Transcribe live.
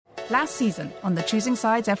Last season, on the Choosing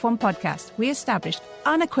Sides F1 podcast, we established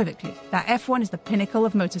unequivocally that F1 is the pinnacle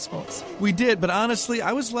of motorsports. We did, but honestly,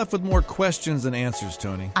 I was left with more questions than answers,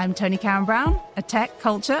 Tony. I'm Tony Karen Brown, a tech,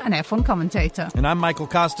 culture, and F1 commentator. And I'm Michael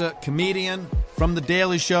Costa, comedian from The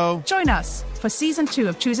Daily Show. Join us for Season 2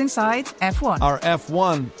 of Choosing Sides F1. Our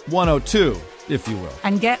F1 102, if you will.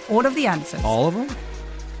 And get all of the answers. All of them?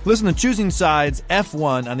 Listen to Choosing Sides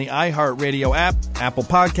F1 on the iHeartRadio app, Apple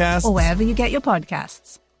Podcasts, or wherever you get your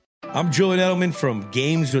podcasts. I'm Julian Edelman from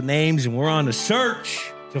Games with Names, and we're on a search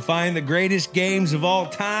to find the greatest games of all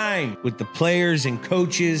time with the players and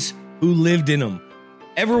coaches who lived in them.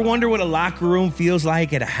 Ever wonder what a locker room feels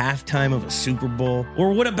like at a halftime of a Super Bowl?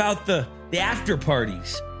 Or what about the after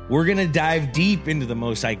parties? We're going to dive deep into the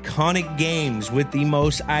most iconic games with the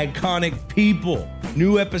most iconic people.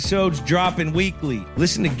 New episodes dropping weekly.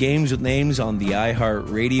 Listen to Games with Names on the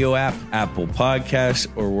iHeartRadio app, Apple Podcasts,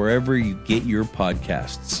 or wherever you get your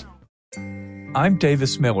podcasts. I'm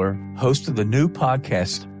Davis Miller, host of the new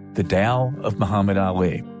podcast, The Tao of Muhammad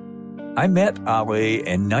Ali. I met Ali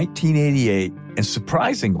in 1988, and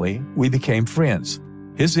surprisingly, we became friends.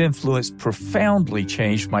 His influence profoundly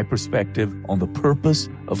changed my perspective on the purpose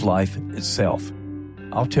of life itself.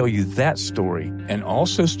 I'll tell you that story, and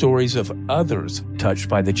also stories of others touched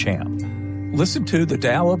by the champ. Listen to The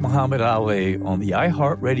Tao of Muhammad Ali on the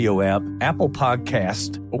iHeartRadio app, Apple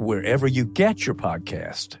Podcast, or wherever you get your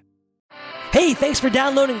podcast. Hey, thanks for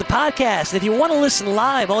downloading the podcast. If you want to listen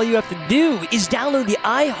live, all you have to do is download the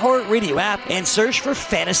iHeartRadio app and search for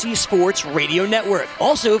Fantasy Sports Radio Network.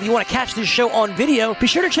 Also, if you want to catch this show on video, be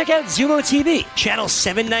sure to check out Zumo TV, channel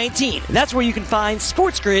 719. That's where you can find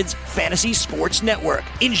Sports Grid's Fantasy Sports Network.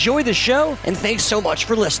 Enjoy the show, and thanks so much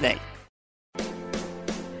for listening.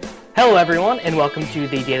 Hello, everyone, and welcome to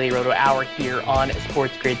the Daily Roto Hour here on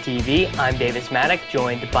Sports Grid TV. I'm Davis Maddock,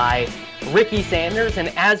 joined by Ricky Sanders,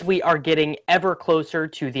 and as we are getting ever closer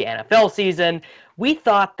to the NFL season, we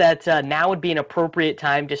thought that now would be an appropriate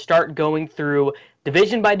time to start going through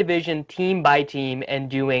division by division, team by team, and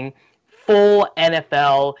doing full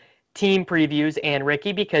NFL team previews. And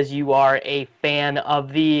Ricky, because you are a fan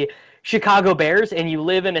of the Chicago Bears and you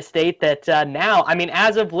live in a state that now, I mean,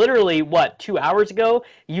 as of literally, 2 hours ago,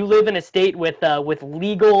 you live in a state with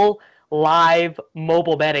legal live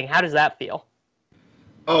mobile betting. How does that feel?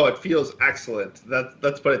 Oh, it feels excellent.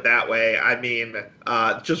 Let's put it that way. I mean,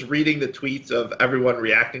 just reading the tweets of everyone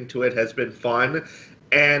reacting to it has been fun.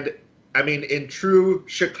 And, I mean, in true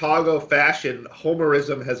Chicago fashion,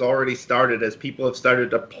 homerism has already started as people have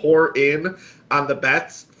started to pour in on the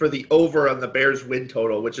bets for the over on the Bears win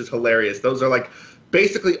total, which is hilarious. Those are like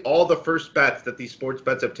basically all the first bets that these sports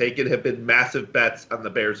bets have taken have been massive bets on the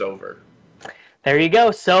Bears over. There you go.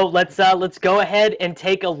 So let's go ahead and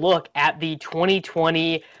take a look at the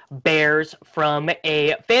 2020 Bears from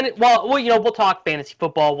a fan. We'll talk fantasy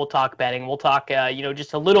football, we'll talk betting, we'll talk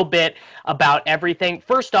just a little bit about everything.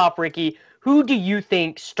 First off, Ricky, who do you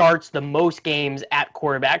think starts the most games at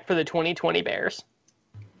quarterback for the 2020 Bears?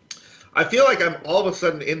 I feel like I'm all of a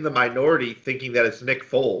sudden in the minority thinking that it's Nick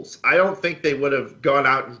Foles. I don't think they would have gone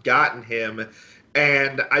out and gotten him.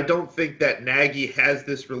 And I don't think that Nagy has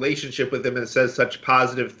this relationship with him and says such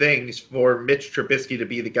positive things for Mitch Trubisky to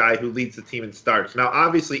be the guy who leads the team and starts. Now,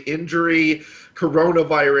 obviously, injury,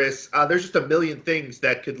 coronavirus, there's just a million things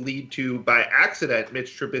that could lead to, by accident,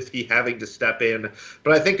 Mitch Trubisky having to step in.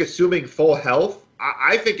 But I think assuming full health,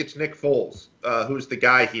 I think it's Nick Foles who's the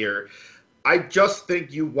guy here. I just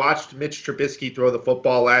think you watched Mitch Trubisky throw the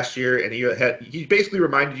football last year, and he basically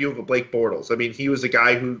reminded you of a Blake Bortles. I mean, he was a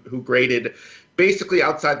guy who graded basically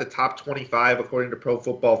outside the top 25, according to Pro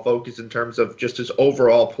Football Focus, in terms of just his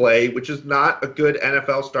overall play, which is not a good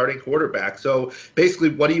NFL starting quarterback. So basically,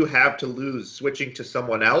 what do you have to lose switching to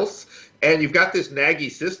someone else? And you've got this Nagy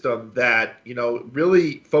system that,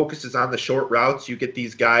 really focuses on the short routes. You get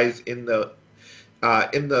these guys in the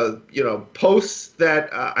posts that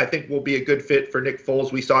I think will be a good fit for Nick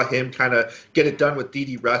Foles. We saw him kind of get it done with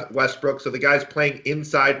Dede Westbrook. So the guys playing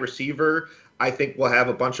inside receiver, I think will have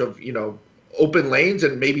a bunch of, open lanes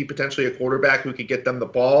and maybe potentially a quarterback who could get them the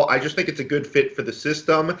ball. I just think it's a good fit for the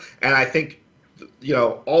system. And I think,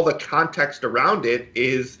 all the context around it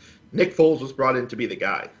is Nick Foles was brought in to be the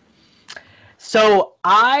guy. So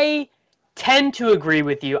I tend to agree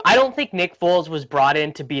with you. I don't think Nick Foles was brought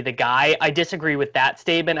in to be the guy. I disagree with that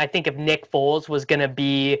statement. I think if Nick Foles was going to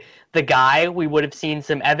be the guy, we would have seen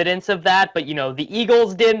some evidence of that. But, the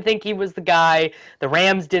Eagles didn't think he was the guy. The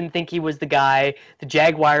Rams didn't think he was the guy. The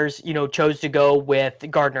Jaguars, chose to go with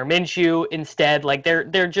Gardner Minshew instead. Like, there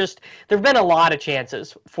have been a lot of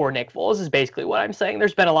chances for Nick Foles is basically what I'm saying.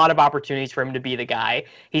 There's been a lot of opportunities for him to be the guy.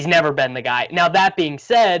 He's never been the guy. Now, that being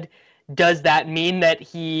said, does that mean that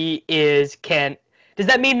does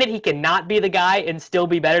that mean that he cannot be the guy and still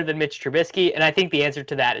be better than Mitch Trubisky? And I think the answer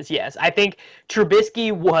to that is yes. I think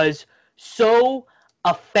Trubisky was so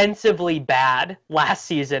offensively bad last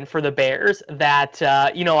season for the Bears that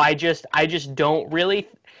I just don't really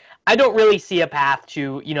see a path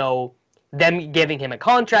to them giving him a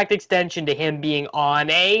contract extension, to him being on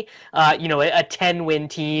a 10-win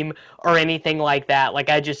team or anything like that. Like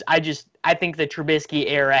I think the Trubisky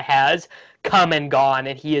era has come and gone,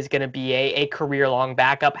 and he is going to be a career-long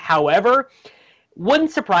backup. However,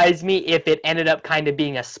 wouldn't surprise me if it ended up kind of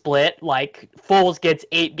being a split, like Foles gets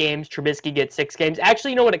 8 games, Trubisky gets 6 games.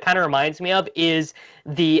 Actually, what it kind of reminds me of is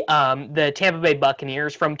the Tampa Bay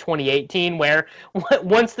Buccaneers from 2018, where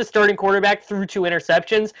once the starting quarterback threw 2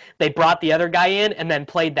 interceptions, they brought the other guy in and then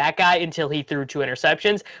played that guy until he threw 2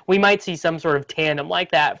 interceptions. We might see some sort of tandem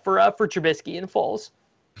like that for Trubisky and Foles.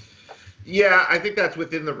 Yeah, I think that's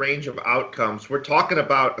within the range of outcomes. We're talking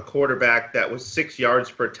about a quarterback that was 6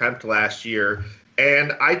 yards per attempt last year.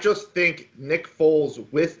 And I just think Nick Foles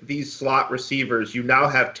with these slot receivers, you now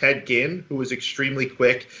have Ted Ginn, who is extremely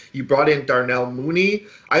quick. You brought in Darnell Mooney.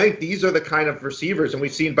 I think these are the kind of receivers. And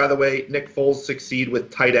we've seen, by the way, Nick Foles succeed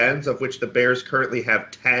with tight ends, of which the Bears currently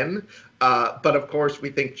have 10. But, of course,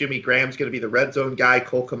 we think Jimmy Graham's going to be the red zone guy.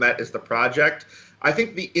 Cole Kmet is the project. I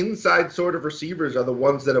think the inside sort of receivers are the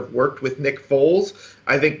ones that have worked with Nick Foles.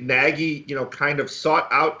 I think Nagy, kind of sought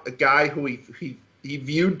out a guy who he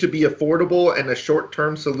viewed to be affordable and a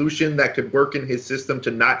short-term solution that could work in his system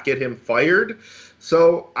to not get him fired.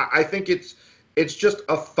 So I think it's just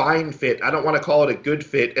a fine fit. I don't want to call it a good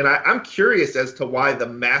fit. And I'm curious as to why the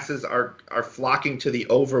masses are flocking to the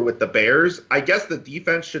over with the Bears. I guess the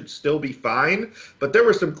defense should still be fine, but there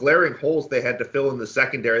were some glaring holes they had to fill in the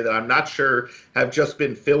secondary that I'm not sure have just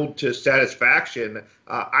been filled to satisfaction.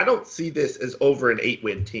 I don't see this as over an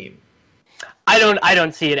 8-win team. I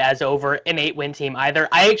don't see it as over an 8-win team either.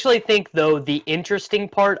 I actually think, though, the interesting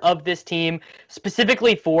part of this team,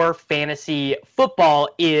 specifically for fantasy football,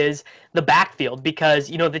 is the backfield, because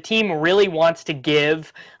the team really wants to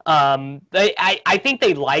give. I think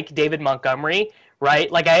they like David Montgomery, right?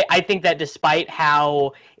 Like I think that despite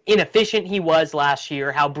how inefficient he was last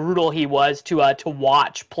year, how brutal he was to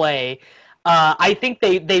watch play, I think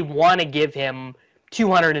they want to give him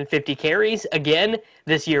 250 carries again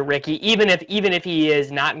this year, Ricky, even if he is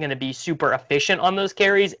not going to be super efficient on those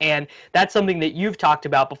carries. And that's something that you've talked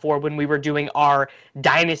about before when we were doing our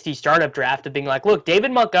dynasty startup draft, of being like, look,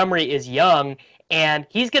 David Montgomery is young and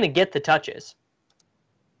he's going to get the touches.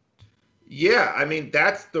 Yeah, I mean,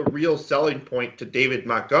 that's the real selling point to David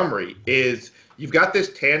Montgomery is you've got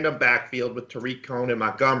this tandem backfield with Tariq Cohen and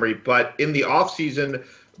Montgomery, but in the offseason,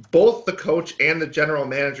 both the coach and the general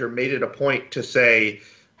manager made it a point to say,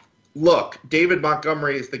 look, David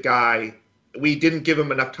Montgomery is the guy. We didn't give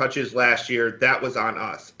him enough touches last year. That was on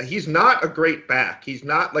us. He's not a great back. He's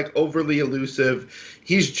not like overly elusive.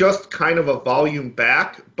 He's just kind of a volume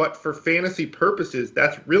back. But for fantasy purposes,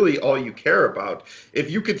 that's really all you care about. If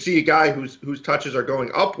you could see a guy whose touches are going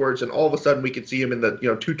upwards and all of a sudden we could see him in the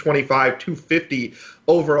 225, 250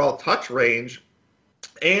 overall touch range,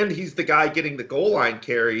 and he's the guy getting the goal line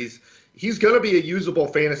carries, he's going to be a usable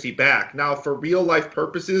fantasy back. Now, for real-life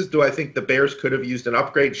purposes, do I think the Bears could have used an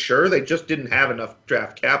upgrade? Sure, they just didn't have enough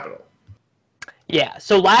draft capital. Yeah,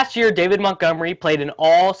 so last year, David Montgomery played in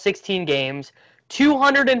all 16 games,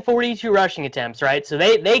 242 rushing attempts, right? So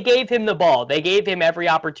they gave him the ball. They gave him every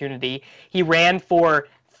opportunity. He ran for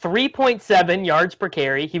 3.7 yards per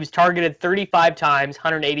carry. He was targeted 35 times,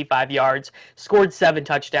 185 yards, scored 7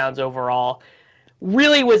 touchdowns overall.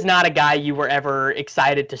 Really was not a guy you were ever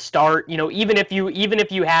excited to start. Even if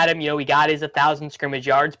you had him, he got his 1,000 scrimmage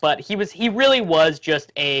yards, but he really was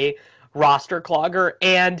just a roster clogger.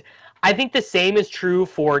 And I think the same is true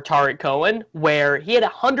for Tariq Cohen, where he had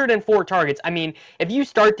 104 targets. I mean, if you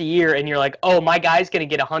start the year and you're like, oh, my guy's going to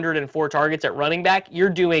get 104 targets at running back,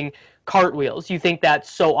 you're doing cartwheels. You think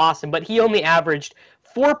that's so awesome. But he only averaged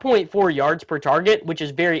 4.4 yards per target, which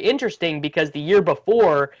is very interesting because the year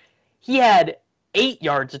before he had 8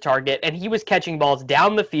 yards a target, and he was catching balls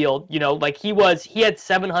down the field. Like he had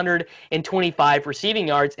 725 receiving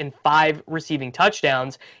yards and 5 receiving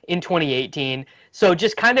touchdowns in 2018. So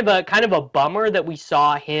just kind of a bummer that we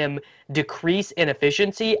saw him decrease in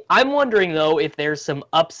efficiency. I'm wondering though if there's some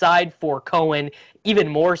upside for Cohen, even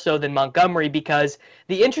more so than Montgomery, because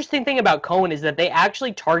the interesting thing about Cohen is that they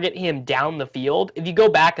actually target him down the field. If you go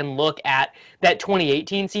back and look at that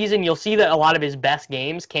 2018 season, you'll see that a lot of his best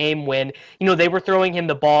games came when, they were throwing him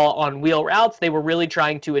the ball on wheel routes. They were really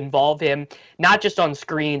trying to involve him, not just on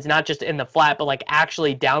screens, not just in the flat, but like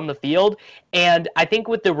actually down the field. And I think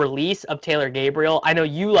with the release of Taylor Gabriel, I know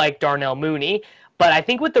you like Darnell Mooney, but I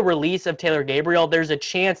think with the release of Taylor Gabriel, there's a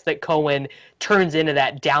chance that Cohen turns into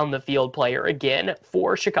that down-the-field player again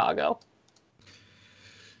for Chicago.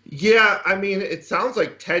 Yeah, I mean, it sounds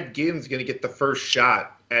like Ted Ginn's going to get the first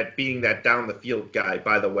shot at being that down-the-field guy,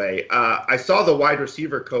 by the way. I saw the wide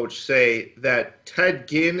receiver coach say that Ted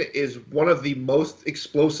Ginn is one of the most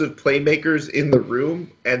explosive playmakers in the room,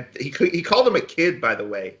 and he called him a kid, by the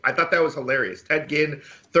way. I thought that was hilarious. Ted Ginn,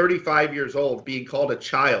 35 years old, being called a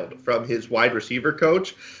child from his wide receiver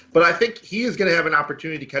coach. But I think he is going to have an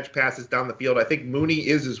opportunity to catch passes down the field. I think Mooney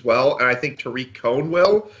is as well, and I think Tariq Cohen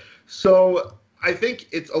will. So I think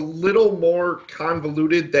it's a little more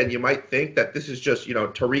convoluted than you might think, that this is just,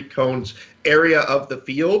 Tariq Cohen's area of the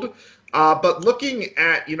field. But looking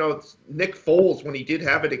at, Nick Foles, when he did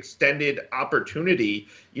have an extended opportunity,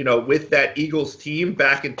 with that Eagles team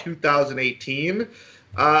back in 2018,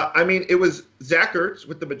 it was Zach Ertz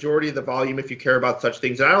with the majority of the volume, if you care about such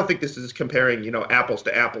things. And I don't think this is comparing, apples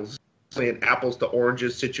to apples, an apples to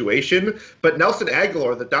oranges situation. But Nelson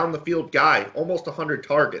Aguilar, the down the field guy, almost 100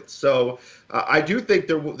 targets. So I do think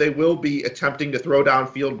they will be attempting to throw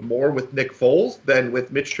downfield more with Nick Foles than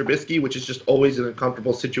with Mitch Trubisky, which is just always an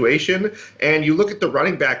uncomfortable situation. And you look at the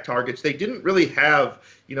running back targets, they didn't really have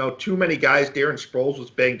too many guys. Darren Sproles was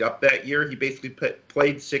banged up that year. He basically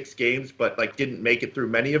played 6 games, but didn't make it through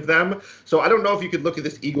many of them. So I don't know if you could look at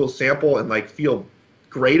this Eagles sample and feel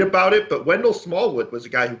great about it, but Wendell Smallwood was a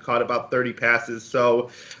guy who caught about 30 passes. So,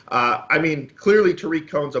 clearly Tariq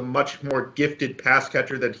Cohen's a much more gifted pass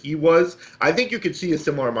catcher than he was. I think you could see a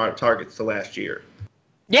similar amount of targets to last year.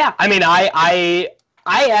 Yeah, I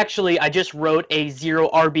just wrote a 0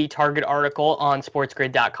 RB target article on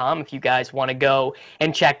sportsgrid.com if you guys want to go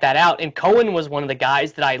and check that out. And Cohen was one of the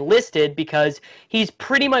guys that I listed because he's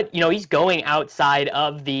pretty much, he's going outside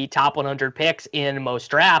of the top 100 picks in most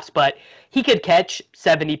drafts, but he could catch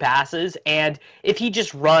 70 passes, and if he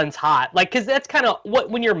just runs hot, because that's kind of what,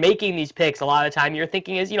 when you're making these picks, a lot of the time you're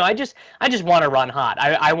thinking is, I just want to run hot.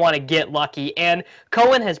 I want to get lucky, and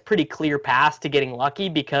Cohen has pretty clear paths to getting lucky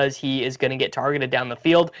because he is going to get targeted down the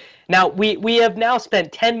field. Now, we have now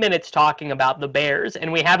spent 10 minutes talking about the Bears,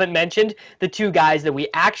 and we haven't mentioned the 2 guys that we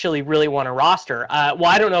actually really want to roster. Well,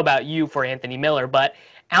 I don't know about you for Anthony Miller, but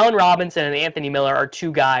Allen Robinson and Anthony Miller are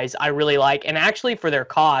 2 guys I really like, and actually for their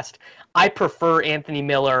cost, I prefer Anthony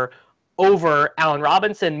Miller over Allen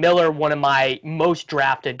Robinson. Miller, one of my most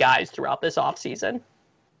drafted guys throughout this offseason.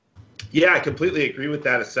 Yeah, I completely agree with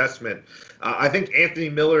that assessment. I think Anthony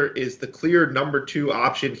Miller is the clear number 2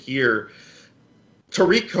 option here.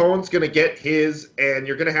 Tariq Cohen's going to get his, and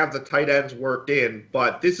you're going to have the tight ends worked in,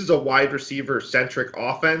 but this is a wide receiver-centric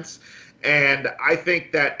offense. And I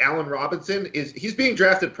think that Allen Robinson he's being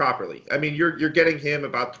drafted properly. You're getting him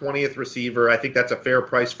about 20th receiver. I think that's a fair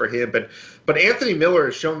price for him. But Anthony Miller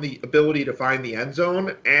has shown the ability to find the end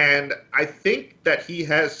zone, and I think that he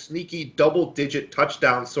has sneaky double-digit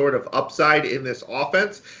touchdown sort of upside in this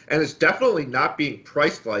offense, and is definitely not being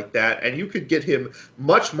priced like that. And you could get him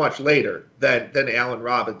much, much later than Allen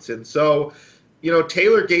Robinson. So,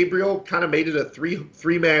 Taylor Gabriel kind of made it a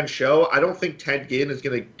three-man show. I don't think Ted Ginn is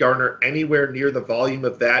going to garner anywhere near the volume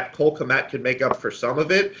of that. Cole Kmet could make up for some of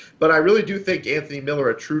it, but I really do think Anthony Miller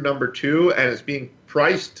a true number 2 and is being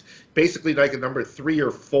priced basically like a number 3 or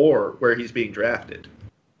 4 where he's being drafted.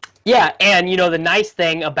 Yeah, and the nice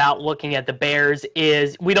thing about looking at the Bears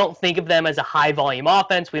is we don't think of them as a high-volume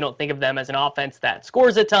offense. We don't think of them as an offense that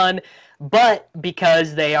scores a ton. But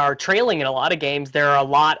because they are trailing in a lot of games, there are a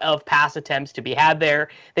lot of pass attempts to be had there.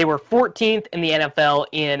 They were 14th in the NFL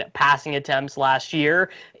in passing attempts last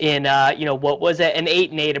year in, what was it, an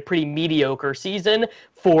 8-8, a pretty mediocre season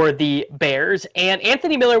for the Bears. And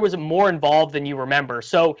Anthony Miller was more involved than you remember.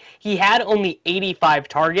 So he had only 85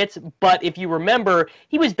 targets, but if you remember,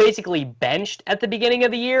 he was basically benched at the beginning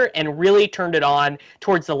of the year and really turned it on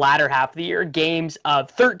towards the latter half of the year. Games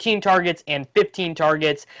of 13 targets and 15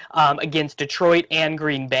 targets against Detroit and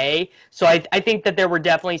Green Bay. So I think that there were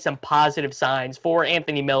definitely some positive signs for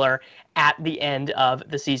Anthony Miller at the end of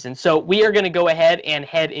the season. So we are going to go ahead and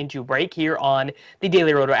head into break here on the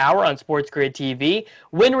Daily Roto Hour on Sports Grid TV.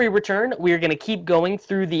 When we return, we are going to keep going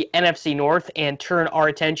through the NFC North and turn our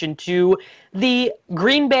attention to the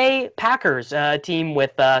Green Bay Packers, a team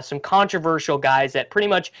with some controversial guys at pretty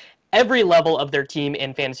much every level of their team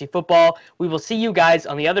in fantasy football. We will see you guys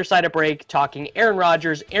on the other side of break talking Aaron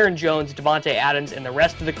Rodgers, Aaron Jones, Devontae Adams, and the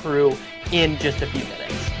rest of the crew in just a few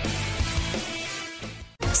minutes.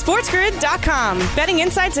 SportsGrid.com. Betting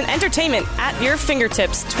insights and entertainment at your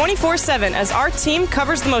fingertips 24/7 as our team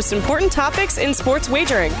covers the most important topics in sports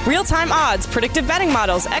wagering. Real-time odds, predictive betting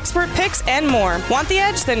models, expert picks, and more. Want the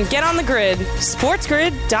edge? Then get on the grid.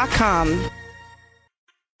 SportsGrid.com.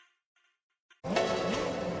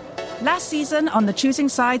 Last season on the Choosing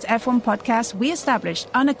Sides F1 podcast, we established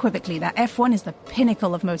unequivocally that F1 is the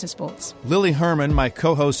pinnacle of motorsports. Lily Herman, my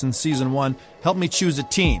co-host in Season 1, helped me choose a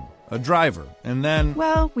team, a driver, and then...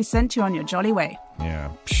 Well, we sent you on your jolly way. Yeah,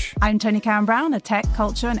 psh. I'm Tony Karen Brown, a tech,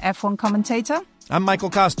 culture, and F1 commentator. I'm Michael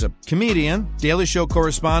Costa, comedian, Daily Show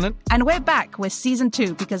correspondent. And we're back with Season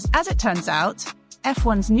 2 because, as it turns out,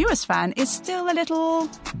 F1's newest fan is still a little...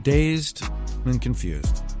 dazed and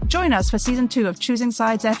confused. Join us for Season 2 of Choosing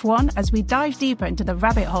Sides F1 as we dive deeper into the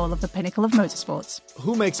rabbit hole of the pinnacle of motorsports.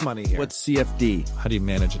 Who makes money here? What's CFD? How do you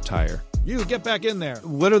manage a tire? You, get back in there.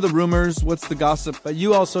 What are the rumors? What's the gossip? But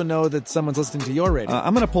you also know that someone's listening to your radio.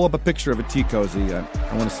 I'm going to pull up a picture of a tea cozy. I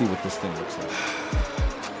want to see what this thing looks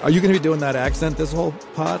like. Are you going to be doing that accent this whole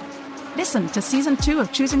pod? Listen to Season 2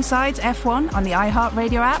 of Choosing Sides F1 on the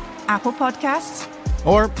iHeartRadio app, Apple Podcasts,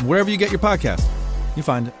 or wherever you get your podcast. You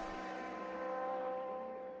find it.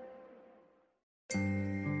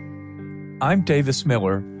 I'm Davis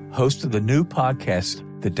Miller, host of the new podcast,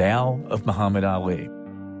 The Tao of Muhammad Ali.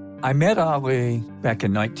 I met Ali back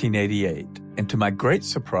in 1988, and to my great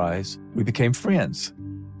surprise, we became friends.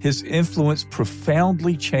 His influence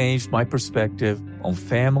profoundly changed my perspective on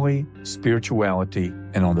family, spirituality,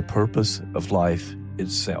 and on the purpose of life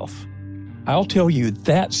itself. I'll tell you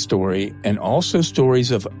that story and also stories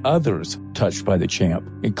of others touched by the champ,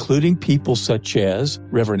 including people such as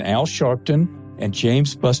Reverend Al Sharpton and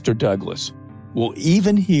James Buster Douglas. We'll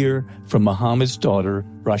even hear from Muhammad's daughter,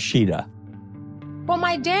 Rashida. Well,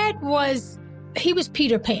 my dad he was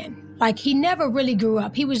Peter Pan. Like, he never really grew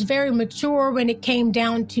up. He was very mature when it came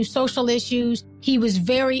down to social issues. He was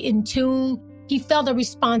very in tune. He felt a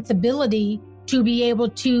responsibility to be able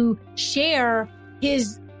to share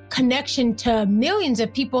his connection to millions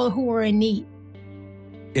of people who were in need.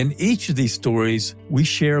 In each of these stories, we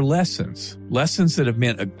share lessons that have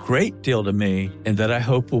meant a great deal to me and that I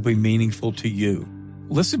hope will be meaningful to you.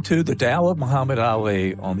 Listen to The Tao of Muhammad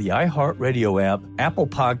Ali on the iHeartRadio app, Apple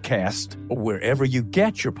Podcast, or wherever you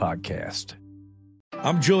get your podcast.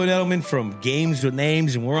 I'm Julian Edelman from Games with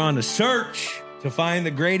Names, and we're on a search to find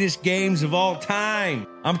the greatest games of all time.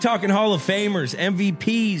 I'm talking Hall of Famers,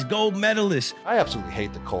 MVPs, gold medalists. I absolutely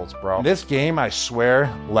hate the Colts, bro. This game, I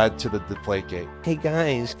swear, led to the Deflategate. Hey,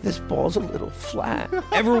 guys, this ball's a little flat.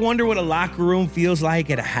 Ever wonder what a locker room feels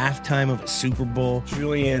like at a halftime of a Super Bowl?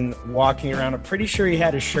 Julian walking around, I'm pretty sure he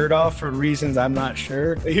had his shirt off for reasons I'm not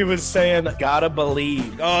sure. He was saying, gotta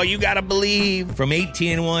believe. Oh, you gotta believe. From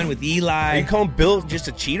 18-1 with Eli. Are you calling Bill just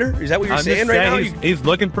a cheater? Is that what you're saying right now? He's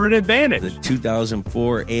looking for an advantage. The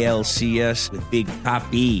 2004 ALCS with Big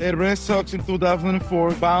Papi. The Red Sox in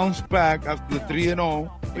 2004 bounced back after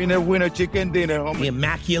 3-0. Winner chicken dinner. The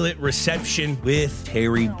immaculate reception with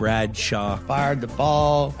Terry Bradshaw. Fired the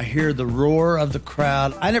ball. I hear the roar of the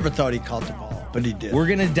crowd. I never thought he caught the ball, but he did. We're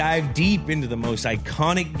going to dive deep into the most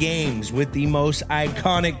iconic games with the most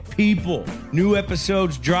iconic people. New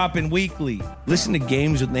episodes dropping weekly. Listen to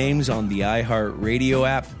Games with Names on the iHeartRadio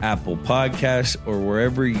app, Apple Podcasts, or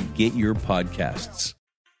wherever you get your podcasts.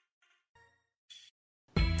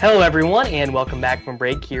 Hello, everyone, and welcome back from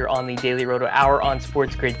break here on the Daily Roto Hour on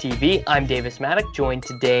Sports Grid TV. I'm Davis Maddock, joined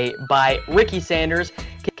today by Ricky Sanders,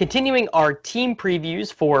 continuing our team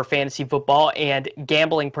previews for fantasy football and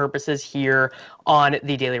gambling purposes here on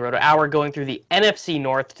the Daily Roto Hour, going through the NFC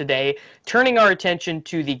North today, turning our attention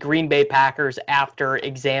to the Green Bay Packers after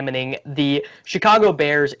examining the Chicago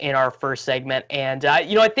Bears in our first segment. And,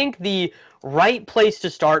 I think the right place to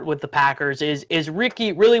start with the Packers is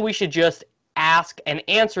Ricky, really we should just ask and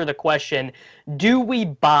answer the question, do we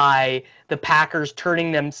buy the Packers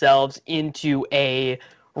turning themselves into a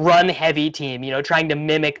run-heavy team, trying to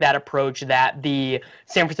mimic that approach that the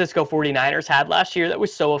San Francisco 49ers had last year that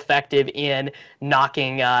was so effective in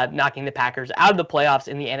knocking the Packers out of the playoffs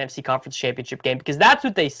in the NFC Conference Championship game, because that's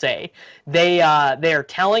what they say. They are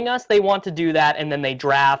telling us they want to do that, and then they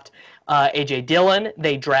draft A.J. Dillon.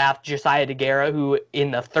 They draft Josiah DeGuara, who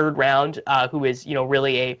in the third round, who is,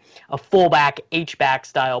 really a fullback, H-back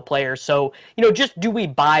style player. So, just do we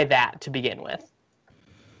buy that to begin with?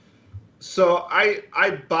 So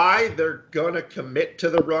I buy they're going to commit to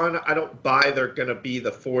the run. I don't buy they're going to be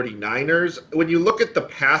the 49ers. When you look at the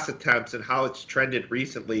pass attempts and how it's trended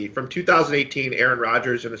recently, from 2018, Aaron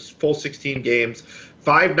Rodgers in a full 16 games,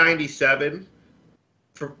 597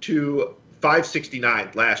 to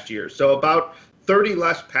 569 last year. So about 30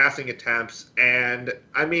 less passing attempts. And,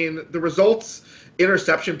 I mean, the results,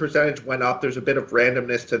 interception percentage went up. There's a bit of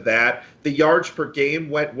randomness to that. The yards per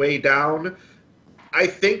game went way down. I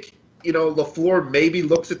think LaFleur maybe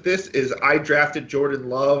looks at this as I drafted Jordan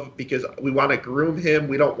Love because we want to groom him.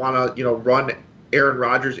 We don't want to, run Aaron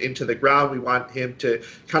Rodgers into the ground. We want him to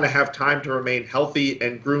kind of have time to remain healthy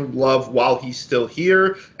and groom Love while he's still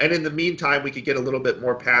here. And in the meantime, we could get a little bit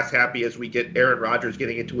more pass happy as we get Aaron Rodgers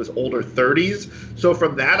getting into his older 30s. So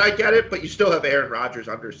from that, I get it, but you still have Aaron Rodgers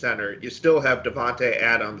under center. You still have Davante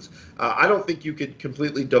Adams. I don't think you could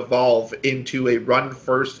completely devolve into a run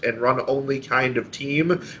first and run only kind of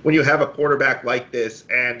team when you have a quarterback like this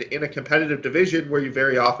and in a competitive division where you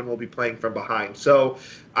very often will be playing from behind. So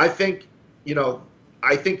I think,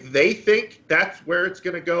 I think they think that's where it's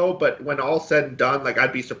going to go, but when all's said and done,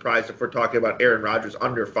 I'd be surprised if we're talking about Aaron Rodgers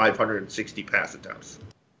under 560 pass attempts.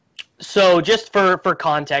 So just for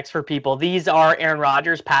context for people, these are Aaron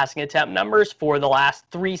Rodgers passing attempt numbers for the last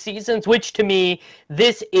 3 seasons, which to me,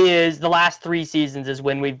 this is the last 3 seasons is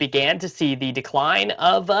when we began to see the decline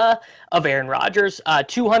of Aaron Rodgers.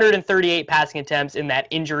 238 passing attempts in that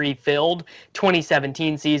injury-filled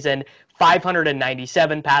 2017 season.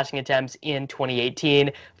 597 passing attempts in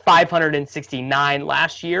 2018, 569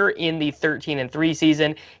 last year in the 13-3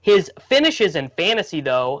 season. His finishes in fantasy,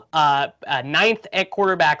 though, 9th at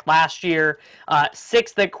quarterback last year,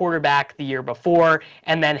 6th at quarterback the year before,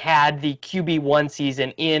 and then had the QB1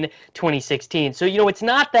 season in 2016. So, it's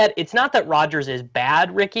not that Rodgers is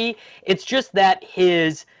bad, Ricky. It's just that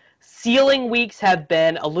his ceiling weeks have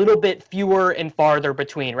been a little bit fewer and farther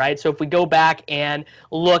between, right? So if we go back and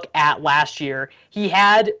look at last year, he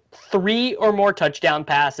had 3 or more touchdown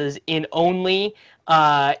passes in only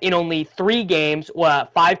 3 games,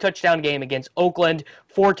 5 touchdown game against Oakland,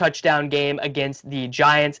 4 touchdown game against the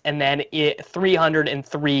Giants, and then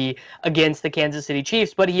 303 against the Kansas City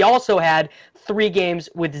Chiefs. But he also had 3 games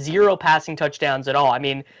with 0 passing touchdowns at all. I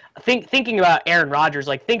mean, thinking about Aaron Rodgers,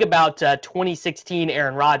 think about 2016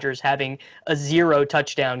 Aaron Rodgers having a 0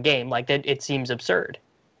 touchdown game. That it seems absurd.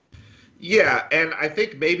 Yeah, and I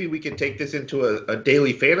think maybe we can take this into a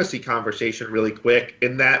daily fantasy conversation really quick,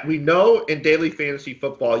 in that we know in daily fantasy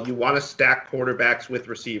football you want to stack quarterbacks with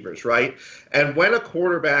receivers, right? And when a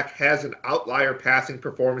quarterback has an outlier passing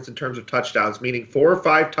performance in terms of touchdowns, meaning 4 or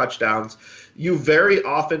 5 touchdowns, you very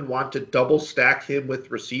often want to double stack him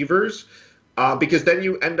with receivers. Because then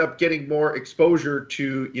you end up getting more exposure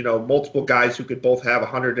to, multiple guys who could both have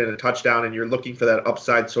 100 and a touchdown, and you're looking for that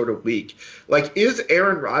upside sort of week. Is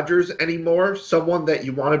Aaron Rodgers anymore someone that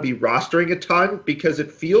you want to be rostering a ton? Because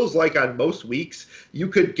it feels like on most weeks you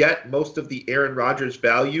could get most of the Aaron Rodgers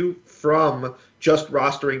value from just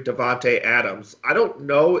rostering Davante Adams. I don't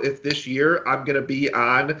know if this year I'm going to be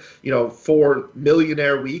on, 4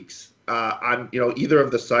 millionaire weeks on either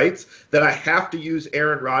of the sites that I have to use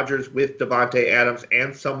Aaron Rodgers with Davante Adams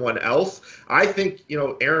and someone else. I think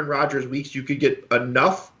Aaron Rodgers weeks you could get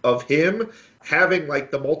enough of him having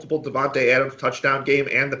the multiple Davante Adams touchdown game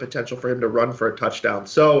and the potential for him to run for a touchdown.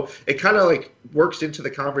 So it kind of works into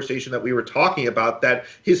the conversation that we were talking about, that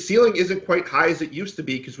his ceiling isn't quite high as it used to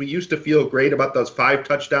be, because we used to feel great about those 5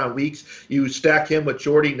 touchdown weeks. You stack him with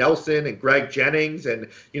Jordy Nelson and Greg Jennings, and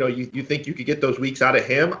you think you could get those weeks out of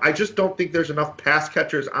him. I just don't think there's enough pass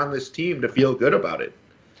catchers on this team to feel good about it.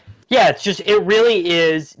 Yeah, it really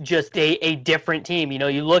is just a different team.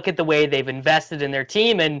 You look at the way they've invested in their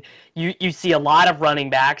team, and you see a lot of running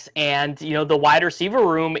backs, and, the wide receiver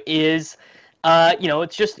room is,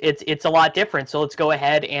 it's a lot different. So let's go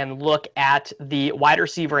ahead and look at the wide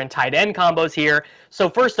receiver and tight end combos here. So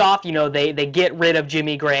first off, they get rid of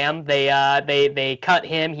Jimmy Graham. They cut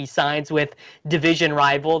him. He signs with division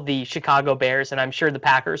rival, the Chicago Bears, and I'm sure the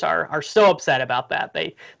Packers are so upset about that.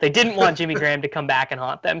 They didn't want Jimmy Graham to come back and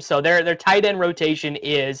haunt them. So their tight end rotation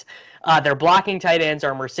is their blocking tight ends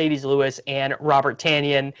are Mercedes Lewis and Robert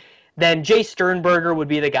Tonyan. then Jay Sternberger would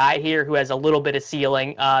be the guy here who has a little bit of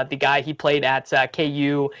ceiling. The guy, he played at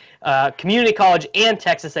KU, Community College, and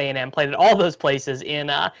Texas A&M, played at all those places in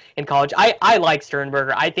college. I like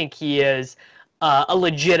Sternberger. I think he is a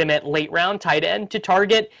legitimate late-round tight end to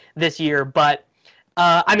target this year. But,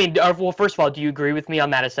 well, first of all, do you agree with me on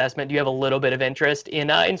that assessment? Do you have a little bit of interest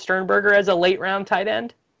in Sternberger as a late-round tight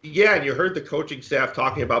end? Yeah, and you heard the coaching staff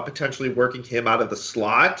talking about potentially working him out of the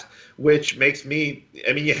slot, which makes me,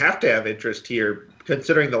 you have to have interest here,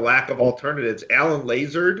 considering the lack of alternatives. Alan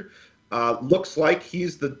Lazard looks like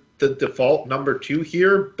he's the default number 2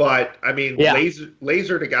 here, but,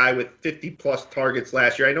 Lazard, a guy with 50-plus targets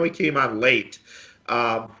last year. I know he came on late,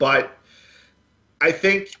 but I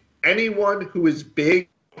think anyone who is big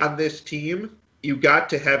on this team, you got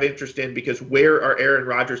to have interest in, because where are Aaron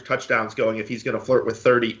Rodgers' touchdowns going if he's going to flirt with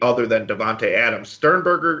 30 other than Davante Adams?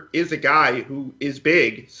 Sternberger is a guy who is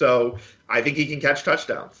big, so I think he can catch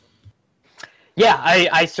touchdowns. Yeah,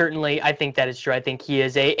 I certainly think that is true. I think he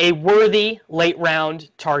is a worthy late-round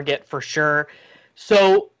target for sure.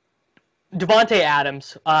 So, Davante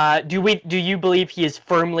Adams, do you believe he is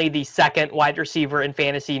firmly the second wide receiver in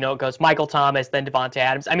fantasy? It goes Michael Thomas, then Davante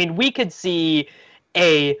Adams. We could see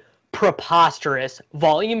a preposterous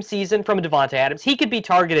volume season from Davante Adams. He could be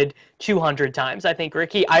targeted 200 times, I think,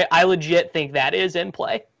 Ricky. I legit think that is in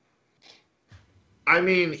play.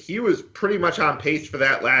 He was pretty much on pace for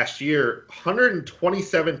that last year.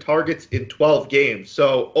 127 targets in 12 games.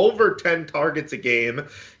 So over 10 targets a game.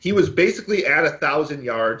 He was basically at 1,000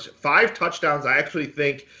 yards. 5 touchdowns, I actually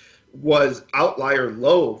think, was outlier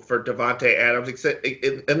low for Davante Adams, except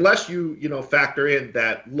unless you factor in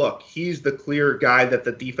that, look, he's the clear guy that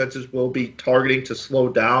the defenses will be targeting to slow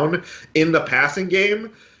down in the passing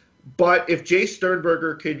game. But if Jay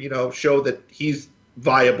Sternberger can, show that he's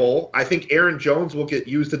viable, I think Aaron Jones will get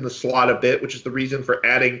used in the slot a bit, which is the reason for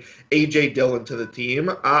adding A.J. Dillon to the team.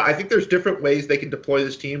 I think there's different ways they can deploy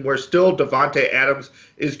this team where still Davante Adams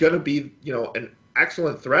is going to be, an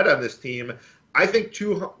excellent threat on this team. I think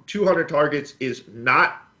 200 targets is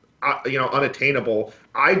not, unattainable.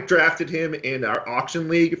 I drafted him in our auction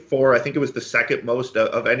league for, I think it was the second most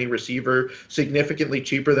of any receiver, significantly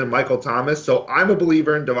cheaper than Michael Thomas. So I'm a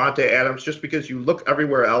believer in Davante Adams just because you look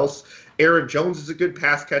everywhere else. Aaron Jones is a good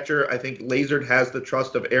pass catcher. I think Lazard has the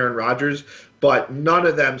trust of Aaron Rodgers, but none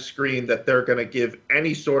of them scream that they're going to give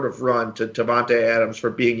any sort of run to Davante Adams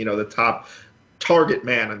for being, the top target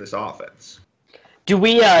man in this offense. Do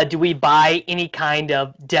we buy any kind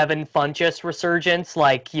of Devin Funchess resurgence?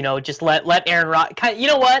 Just let Aaron Rodgers. You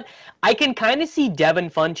know what? I can kind of see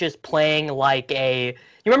Devin Funchess playing like a.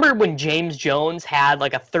 You remember when James Jones had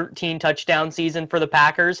like a 13 touchdown season for the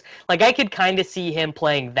Packers? I could kind of see him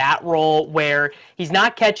playing that role where he's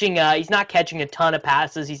not catching a ton of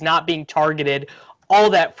passes. He's not being targeted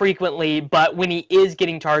all that frequently, but when he is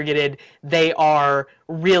getting targeted, they are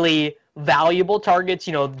really valuable targets,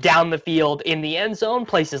 down the field in the end zone,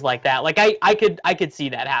 places like that. I could see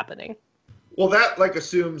that happening. Well, that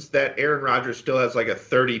assumes that Aaron Rodgers still has a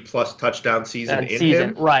 30-plus touchdown season in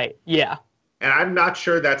him. Right, yeah. And I'm not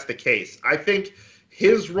sure that's the case. I think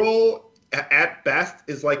his role at best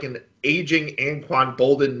is like an aging Anquan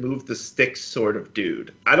Bolden move the sticks sort of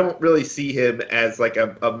dude. I don't really see him as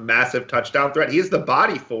a massive touchdown threat. He has the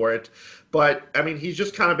body for it, but he's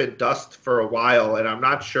just kind of been dust for a while, and I'm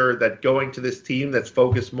not sure that going to this team that's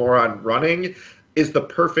focused more on running is the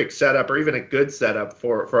perfect setup or even a good setup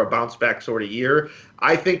for a bounce back sort of year.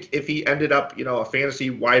 I think if he ended up, a fantasy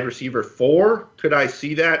wide receiver 4, could I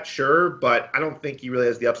see that? Sure, but I don't think he really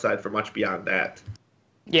has the upside for much beyond that.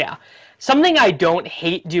 Yeah. Something I don't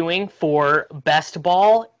hate doing for best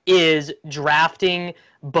ball is drafting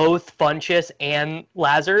both Funchess and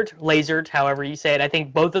Lazard, however you say it. I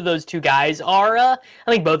think both of those two guys are.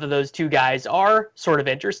 Sort of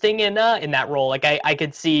interesting in that role. I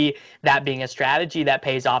could see that being a strategy that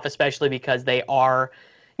pays off, especially because they are,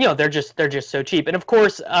 they're just so cheap. And of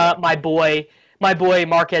course, my boy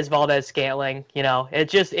Marquez Valdes-Scantling.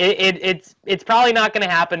 It's probably not going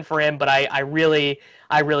to happen for him, but I really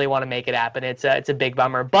want to make it happen. It's a big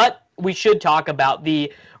bummer, but we should talk about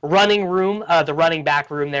the running back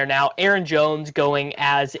room there now. Aaron Jones going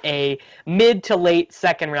as a mid to late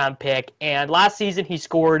second round pick, and last season he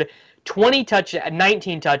scored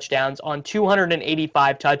 19 touchdowns on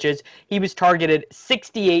 285 touches. He was targeted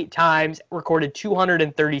 68 times, recorded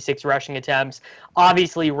 236 rushing attempts,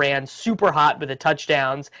 obviously ran super hot with the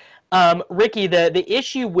touchdowns. Ricky, the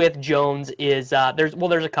issue with Jones is there's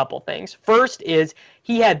a couple things. First is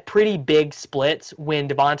he had pretty big splits when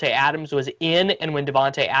Davante Adams was in and when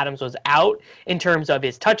Davante Adams was out in terms of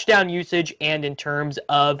his touchdown usage and in terms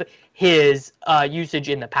of his usage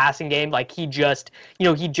in the passing game. Like he just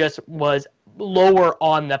was lower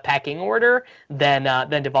on the pecking order than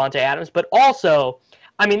Davante Adams. But also,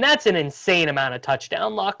 I mean, that's an insane amount of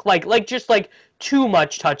touchdown luck. Like too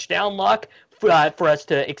much touchdown luck for us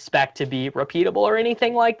to expect to be repeatable or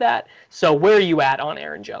anything like that. So where are you at on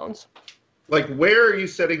Aaron Jones? Like, where are you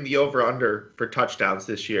setting the over-under for touchdowns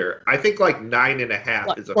this year? I think like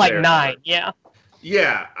 9.5 is a like fair 9, number. yeah.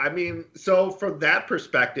 Yeah, I mean, so from that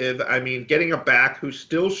perspective, I mean, getting a back who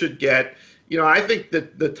still should get, I think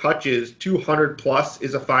that the touches 200 plus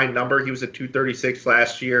is a fine number. He was at 236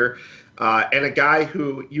 last year. And a guy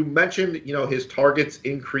who you mentioned, his targets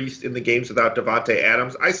increased in the games without Davante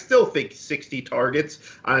Adams. I still think 60 targets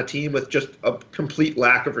on a team with just a complete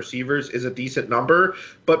lack of receivers is a decent number.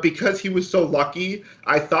 But because he was so lucky,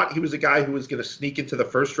 I thought he was a guy who was going to sneak into the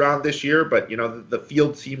first round this year. But, the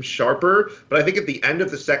field seems sharper. But I think at the end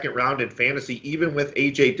of the second round in fantasy, even with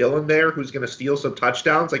A.J. Dillon there, who's going to steal some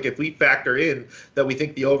touchdowns, like if we factor in that we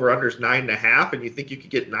think the over-under is 9.5 and you think you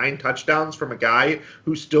could get 9 touchdowns from a guy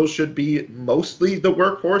who still should be mostly the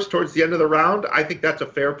workhorse towards the end of the round, I think that's a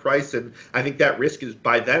fair price, and I think that risk is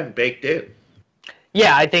by then baked in.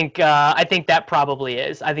 Yeah, I think that probably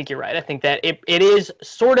is. I think you're right. I think that it is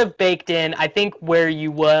sort of baked in. I think where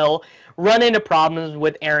you will run into problems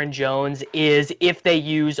with Aaron Jones is if they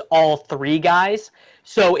use all 3 guys.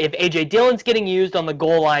 So if A.J. Dillon's getting used on the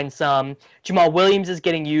goal line some, Jamal Williams is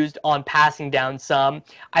getting used on passing down some,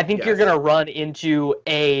 I think you're going to run into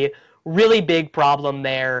a really big problem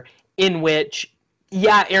there in which,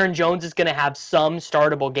 Aaron Jones is going to have some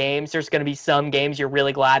startable games. There's going to be some games you're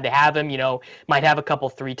really glad to have him. Might have a couple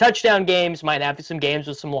 3-touchdown games, might have some games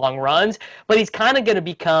with some long runs, but he's kind of going to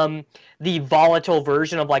become the volatile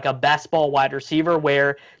version of like a best ball wide receiver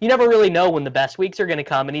where you never really know when the best weeks are going to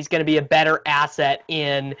come, and he's going to be a better asset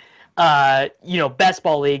in best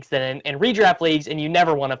ball leagues than in redraft leagues, and you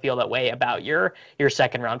never want to feel that way about your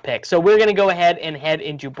second round pick. So we're going to go ahead and head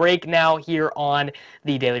into break now here on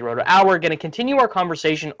the Daily Roto Hour. We're going to continue our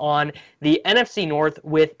conversation on the NFC North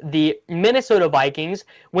with the Minnesota Vikings.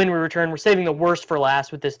 When we return, we're saving the worst for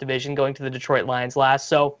last with this division, going to the Detroit Lions last.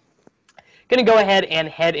 So going to go ahead and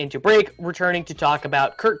head into break, returning to talk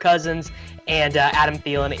about Kirk Cousins and Adam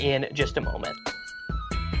Thielen in just a moment.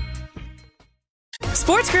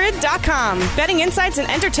 SportsGrid.com. Betting insights and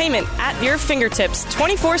entertainment at your fingertips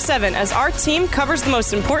 24/7 as our team covers the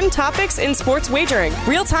most important topics in sports wagering.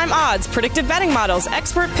 Real-time odds, predictive betting models,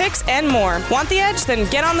 expert picks, and more. Want the edge? Then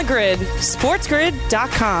get on the grid.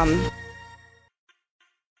 SportsGrid.com.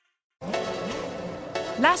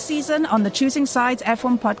 Last season on the Choosing Sides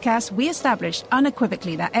F1 podcast, we established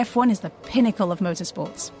unequivocally that F1 is the pinnacle of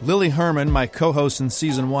motorsports. Lily Herman, my co-host in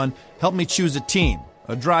Season 1, helped me choose a team,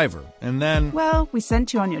 a driver, and then... Well, we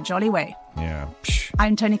sent you on your jolly way. Yeah.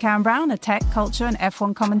 I'm Tony Karen Brown, a tech, culture, and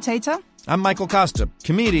F1 commentator. I'm Michael Costa,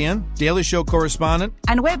 comedian, Daily Show correspondent.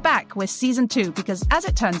 And we're back with Season 2 because, as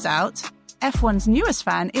it turns out, F1's newest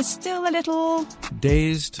fan is still a little...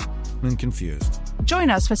 dazed and confused. Join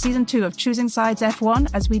us for Season 2 of Choosing Sides F1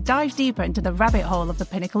 as we dive deeper into the rabbit hole of the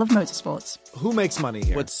pinnacle of motorsports. Who makes money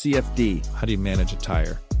here? What's CFD? How do you manage a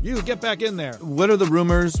tire? You, get back in there. What are the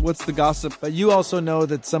rumors? What's the gossip? But you also know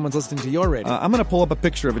that someone's listening to your radio. I'm going to pull up a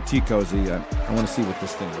picture of a tea cozy. I want to see what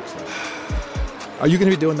this thing looks like. Are you going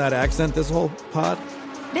to be doing that accent this whole pod?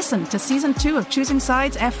 Listen to Season 2 of Choosing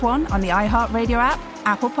Sides F1 on the iHeartRadio app,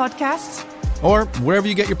 Apple Podcasts, or wherever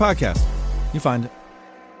you get your podcasts. You find it.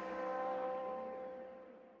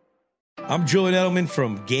 I'm Julian Edelman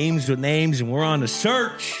from Games with Names, and we're on a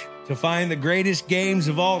search to find the greatest games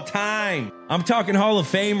of all time. I'm talking Hall of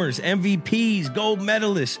Famers, MVPs, gold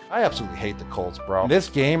medalists. I absolutely hate the Colts, bro. This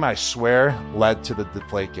game, I swear, led to the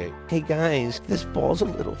Deflategate. Hey, guys, this ball's a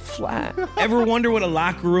little flat. Ever wonder what a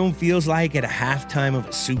locker room feels like at a halftime of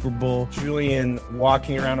a Super Bowl? Julian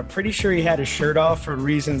walking around, I'm pretty sure he had his shirt off for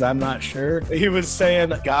reasons I'm not sure. He was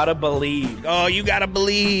saying, gotta believe. Oh, you gotta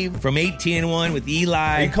believe. From 18-1 with Eli.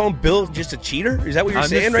 Are you calling Bill just a cheater? Is that what you're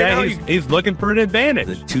saying right now? He's looking for an advantage.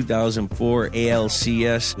 The 2004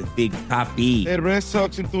 ALCS with Big Papi. The Red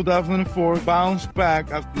Sox in 2004 bounced back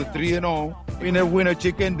after the 3-0 in a winner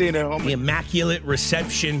chicken dinner. The immaculate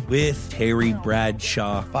reception with Terry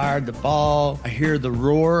Bradshaw. Fired the ball. I hear the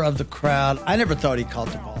roar of the crowd. I never thought he caught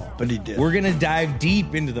the ball. but he did. We're going to dive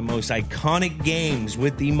deep into the most iconic games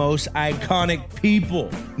with the most iconic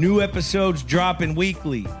people. New episodes dropping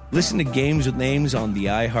weekly. Listen to Games with Names on the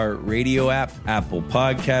iHeartRadio app, Apple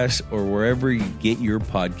Podcasts, or wherever you get your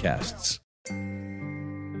podcasts.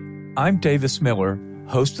 I'm Davis Miller,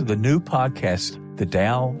 host of the new podcast, The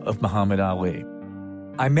Tao of Muhammad Ali.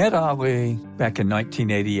 I met Ali back in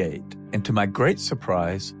 1988, and to my great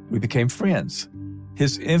surprise, we became friends.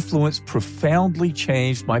 His influence profoundly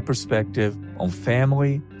changed my perspective on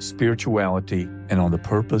family, spirituality, and on the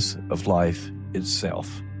purpose of life itself.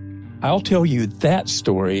 I'll tell you that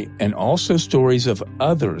story and also stories of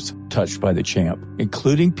others touched by the champ,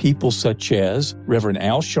 including people such as Reverend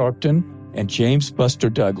Al Sharpton and James Buster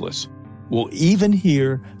Douglas. We'll even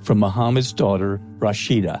hear from Muhammad's daughter,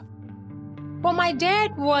 Rashida. Well, my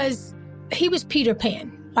dad he was Peter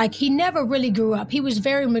Pan. Like, he never really grew up. He was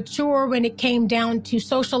very mature when it came down to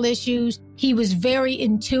social issues. He was very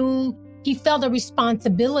in tune. He felt a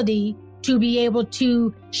responsibility to be able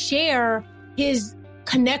to share his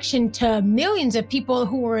connection to millions of people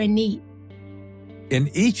who were in need. In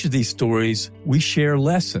each of these stories, we share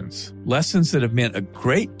lessons that have meant a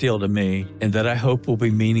great deal to me and that I hope will be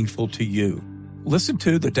meaningful to you. Listen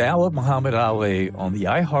to The Tao of Muhammad Ali on the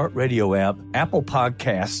iHeartRadio app, Apple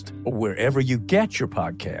Podcast, or wherever you get your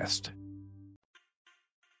podcast.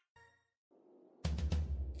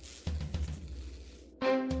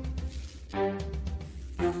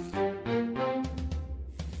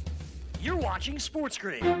 You're watching Sports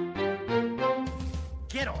Grid.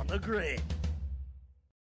 Get on the grid.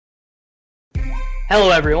 Hello,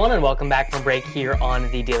 everyone, and welcome back from break here on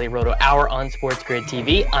the Daily Roto Hour on Sports Grid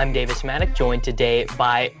TV. I'm Davis Maddock, joined today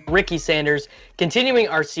by Ricky Sanders, continuing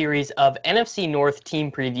our series of NFC North team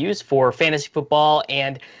previews for fantasy football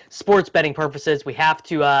and sports betting purposes. We have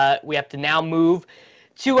to now move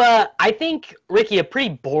to I think, Ricky, a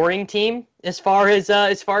pretty boring team as far as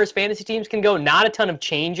fantasy teams can go. Not a ton of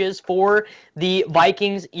changes for the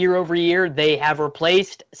Vikings year over year. They have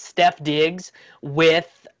replaced Steph Diggs with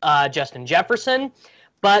Justin Jefferson,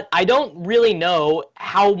 but I don't really know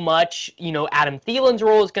how much, Adam Thielen's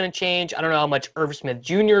role is going to change. I don't know how much Irv Smith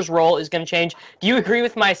Jr.'s role is going to change. Do you agree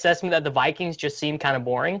with my assessment that the Vikings just seem kind of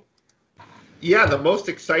boring? Yeah, the most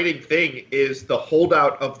exciting thing is the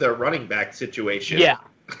holdout of their running back situation. Yeah.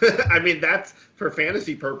 I mean, that's, for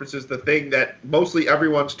fantasy purposes, the thing that mostly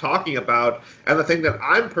everyone's talking about. And the thing that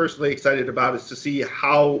I'm personally excited about is to see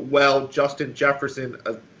how well Justin Jefferson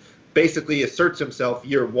basically asserts himself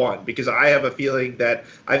year one, because I have a feeling that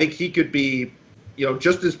I think he could be,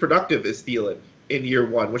 just as productive as Thielen in year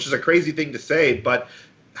one, which is a crazy thing to say, but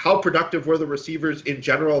how productive were the receivers in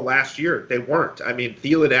general last year? They weren't. I mean,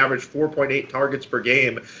 Thielen averaged 4.8 targets per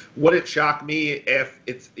game. Would it shock me if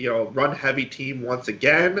it's, run-heavy team once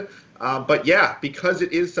again? But yeah, because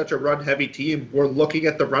it is such a run-heavy team, we're looking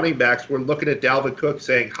at the running backs. We're looking at Dalvin Cook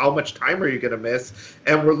saying, how much time are you going to miss?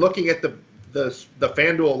 And we're looking at the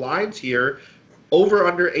FanDuel lines here, over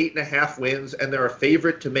under 8.5 wins, and they're a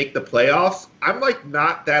favorite to make the playoffs. I'm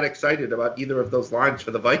not that excited about either of those lines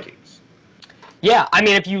for the Vikings. Yeah, I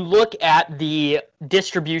mean, if you look at the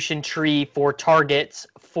distribution tree for targets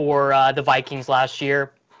for the Vikings last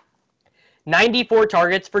year, 94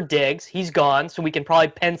 targets for Diggs. He's gone, so we can probably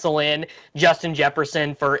pencil in Justin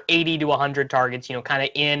Jefferson for 80 to 100 targets, kind of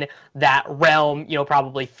in that realm,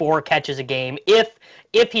 probably 4 catches a game.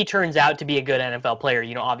 If he turns out to be a good NFL player,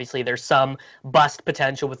 obviously there's some bust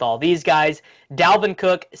potential with all these guys. Dalvin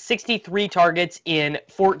Cook, 63 targets in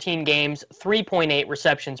 14 games, 3.8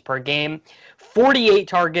 receptions per game. 48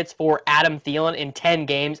 targets for Adam Thielen in 10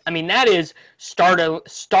 games. I mean, that is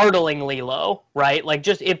startlingly low, right?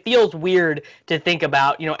 It feels weird to think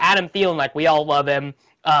about, Adam Thielen, we all love him.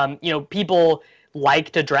 People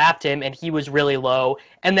like to draft him, and he was really low.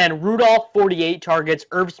 And then Rudolph, 48 targets,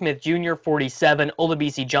 Irv Smith Jr., 47,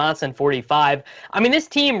 Olabisi Johnson, 45. I mean, this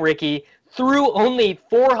team, Ricky, threw only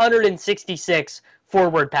 466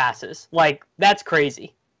 forward passes. That's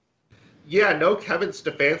crazy. Yeah, no Kevin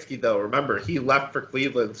Stefanski, though. Remember, he left for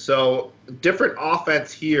Cleveland. So different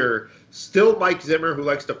offense here. Still Mike Zimmer, who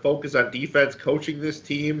likes to focus on defense, coaching this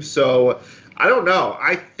team. So I don't know.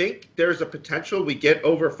 I think there's a potential we get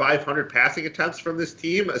over 500 passing attempts from this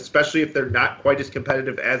team, especially if they're not quite as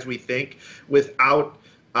competitive as we think without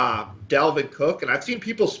Dalvin Cook. And I've seen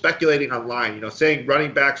people speculating online, saying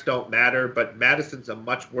running backs don't matter, but Madison's a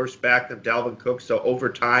much worse back than Dalvin Cook. So over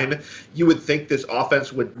time, you would think this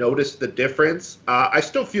offense would notice the difference. I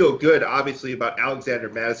still feel good, obviously, about Alexander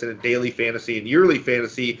Madison in daily fantasy and yearly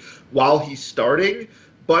fantasy while he's starting.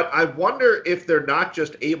 But I wonder if they're not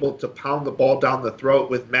just able to pound the ball down the throat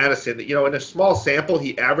with Madison. You know, in a small sample,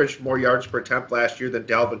 he averaged more yards per attempt last year than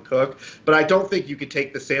Dalvin Cook. But I don't think you could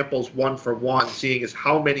take the samples one for one, seeing as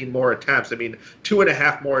how many more attempts. I mean,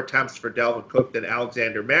 2.5 more attempts for Dalvin Cook than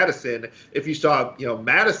Alexander Madison. If you saw, you know,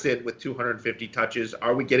 Madison with 250 touches,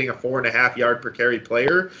 are we getting a 4.5 yard per carry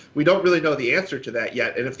player? We don't really know the answer to that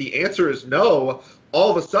yet. And if the answer is no, all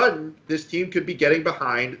of a sudden, this team could be getting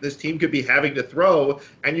behind. This team could be having to throw,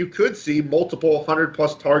 and you could see multiple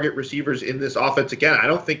 100-plus target receivers in this offense again. I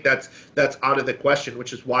don't think that's out of the question,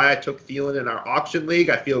 which is why I took Thielen in our auction league.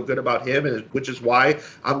 I feel good about him, and which is why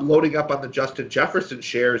I'm loading up on the Justin Jefferson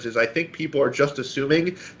shares. Is I think people are just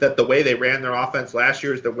assuming that the way they ran their offense last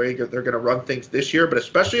year is the way they're going to run things this year. But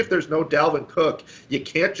especially if there's no Dalvin Cook, you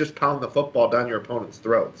can't just pound the football down your opponent's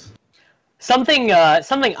throats. Something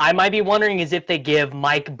I might be wondering is if they give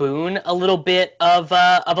Mike Boone a little bit of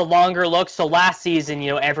a longer look. So last season, you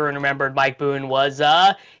know, everyone remembered Mike Boone was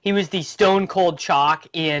he was the stone cold chalk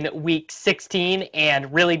in week 16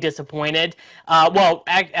 and really disappointed.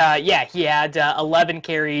 He had 11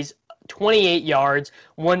 carries, 28 yards,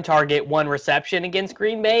 1 target, 1 reception against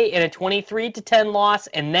Green Bay in a 23-10 loss.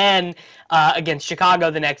 And then against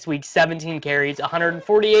Chicago the next week, 17 carries,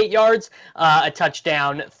 148 yards, a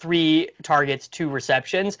touchdown, 3 targets, 2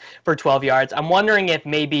 receptions for 12 yards. I'm wondering if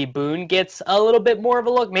maybe Boone gets a little bit more of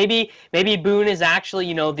a look. Maybe Boone is actually,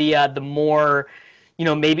 you know, the more, you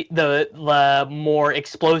know, maybe the more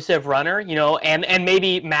explosive runner, you know, and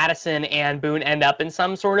maybe Madison and Boone end up in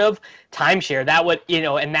some sort of timeshare. That would, you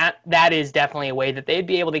know, and that is definitely a way that they'd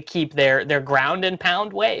be able to keep their ground and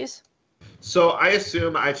pound ways. So I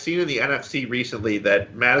assume I've seen in the NFC recently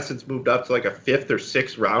that Madison's moved up to like a 5th or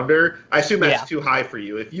 6th rounder. I assume that's too high for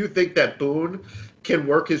you. If you think that Boone can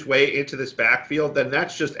work his way into this backfield, then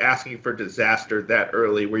that's just asking for disaster that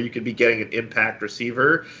early where you could be getting an impact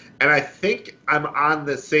receiver. And I think I'm on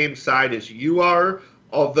the same side as you are,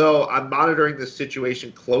 although I'm monitoring this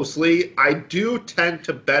situation closely. I do tend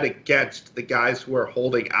to bet against the guys who are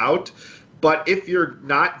holding out. But if you're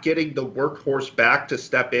not getting the workhorse back to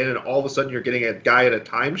step in and all of a sudden you're getting a guy at a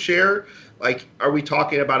timeshare, like, are we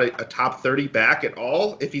talking about a top 30 back at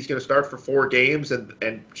all? If he's going to start for 4 games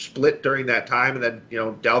and split during that time and then, you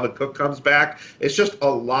know, Dalvin Cook comes back, it's just a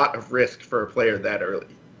lot of risk for a player that early.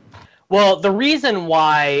 Well, the reason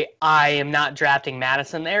why I am not drafting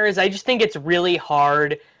Madison there is I just think it's really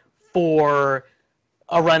hard for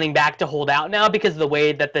a running back to hold out now because of the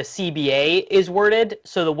way that the CBA is worded.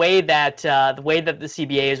 So the way that the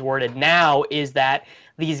CBA is worded now is that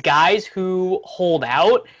these guys who hold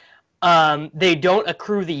out, they don't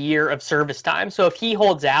accrue the year of service time. So if he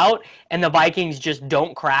holds out and the Vikings just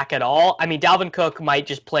don't crack at all, I mean, Dalvin Cook might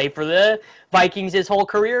just play for the Vikings his whole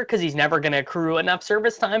career because he's never going to accrue enough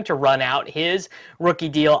service time to run out his rookie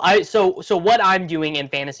deal. So what I'm doing in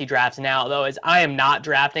fantasy drafts now, though, is I am not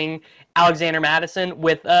drafting Alexander Madison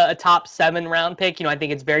with a top 7 round pick. You know, I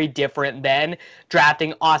think it's very different than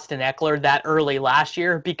drafting Austin Eckler that early last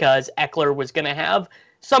year because Eckler was going to have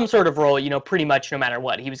some sort of role, you know, pretty much no matter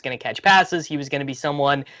what. He was going to catch passes. He was going to be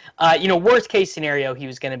someone, worst case scenario, he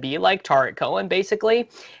was going to be like Tariq Cohen, basically.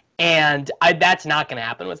 And that's not going to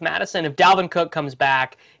happen with Madison. If Dalvin Cook comes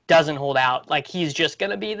back, doesn't hold out, like, he's just going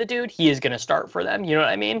to be the dude. He is going to start for them. You know what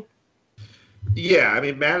I mean? Yeah, I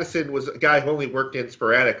mean, Madison was a guy who only worked in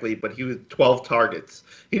sporadically, but he was 12 targets.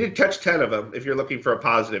 He did catch 10 of them, if you're looking for a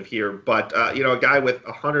positive here. But, a guy with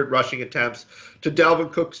 100 rushing attempts to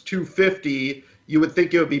Dalvin Cook's 250, you would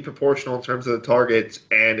think it would be proportional in terms of the targets,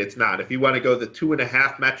 and it's not. If you want to go the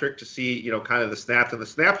 2.5 metric to see, you know, kind of the snaps, and the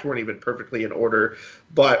snaps weren't even perfectly in order,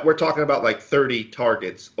 but we're talking about like 30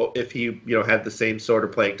 targets if he, you know, had the same sort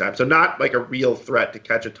of playing time. So not like a real threat to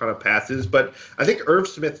catch a ton of passes, but I think Irv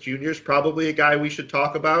Smith Jr. is probably a guy we should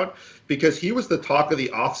talk about because he was the talk of the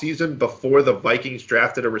offseason before the Vikings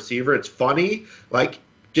drafted a receiver. It's funny, like,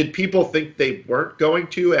 did people think they weren't going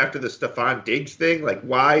to after the Stephon Diggs thing? Like,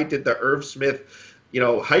 why did the Irv Smith,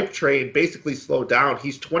 hype train basically slow down?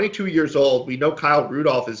 He's 22 years old. We know Kyle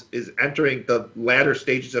Rudolph is entering the latter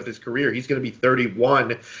stages of his career. He's going to be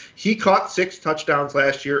 31. He caught 6 touchdowns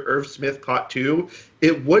last year. Irv Smith caught 2.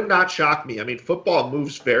 It would not shock me. I mean, football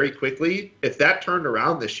moves very quickly. If that turned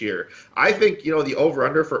around this year, I think, the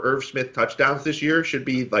over-under for Irv Smith touchdowns this year should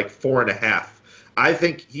be like 4.5. I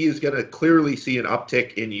think he is going to clearly see an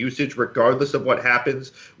uptick in usage regardless of what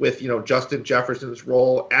happens with, Justin Jefferson's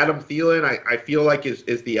role. Adam Thielen, I feel like is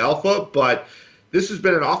the alpha, but this has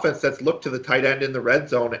been an offense that's looked to the tight end in the red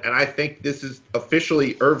zone, and I think this is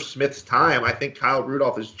officially Irv Smith's time. I think Kyle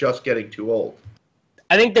Rudolph is just getting too old.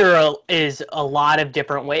 I think there is a lot of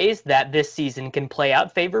different ways that this season can play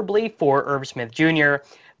out favorably for Irv Smith Jr.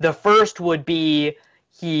 The first would be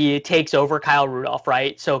he takes over Kyle Rudolph,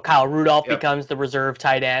 right? So Kyle Rudolph becomes the reserve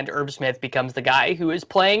tight end. Irv Smith becomes the guy who is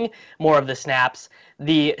playing more of the snaps.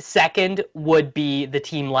 The second would be the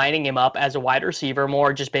team lining him up as a wide receiver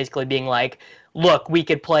more, just basically being like, look, we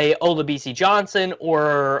could play Olabisi Johnson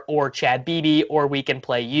or Chad Beebe, or we can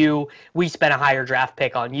play you. We spent a higher draft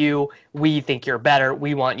pick on you. We think you're better.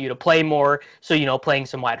 We want you to play more. So, playing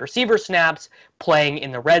some wide receiver snaps, playing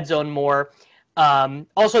in the red zone more.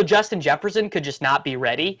 Also, Justin Jefferson could just not be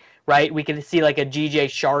ready, right? We could see like a G.J.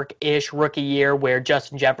 Shark-ish rookie year where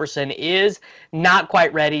Justin Jefferson is not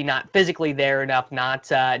quite ready, not physically there enough, not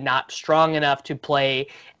strong enough to play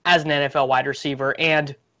as an NFL wide receiver.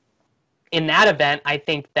 And in that event, I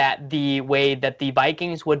think that the way that the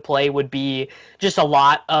Vikings would play would be just a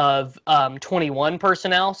lot of 21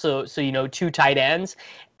 personnel, so 2 tight ends.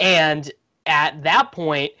 And at that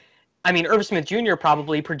point, I mean, Irv Smith Jr.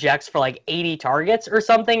 probably projects for like 80 targets or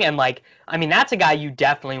something. And that's a guy you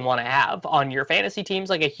definitely want to have on your fantasy teams,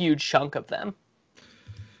 like a huge chunk of them.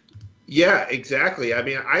 Yeah, exactly. I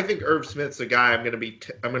mean, I think Irv Smith's a guy I'm going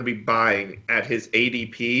to be buying at his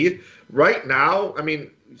ADP right now. I mean,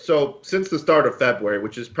 so since the start of February,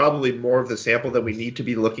 which is probably more of the sample that we need to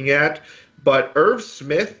be looking at, but Irv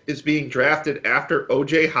Smith is being drafted after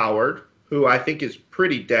O.J. Howard, who I think is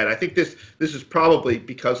pretty dead. I think this is probably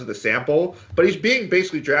because of the sample, but he's being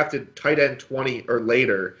basically drafted tight end 20 or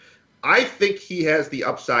later. I think he has the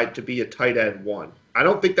upside to be a tight end 1. I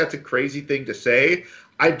don't think that's a crazy thing to say.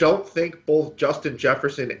 I don't think both Justin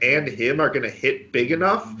Jefferson and him are going to hit big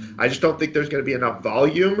enough. I just don't think there's going to be enough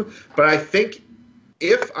volume. But I think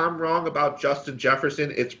if I'm wrong about Justin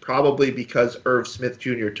Jefferson, it's probably because Irv Smith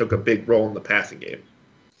Jr. took a big role in the passing game.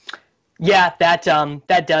 Yeah, that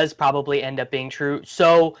does probably end up being true.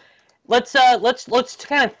 So let's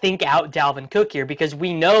kind of think out Dalvin Cook here, because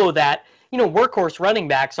we know that workhorse running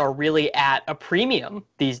backs are really at a premium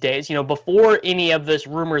these days. Before any of this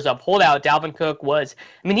rumors of holdout, Dalvin Cook was,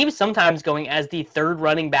 he was sometimes going as the third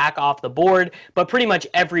running back off the board, but pretty much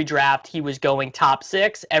every draft he was going top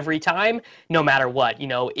 6 every time, no matter what.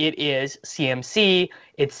 It is CMC,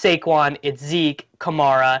 it's Saquon, it's Zeke,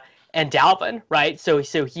 Kamara, and Dalvin, right? So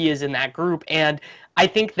he is in that group. And I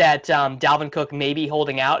think that Dalvin Cook maybe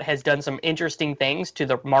holding out has done some interesting things to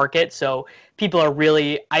the market. So people are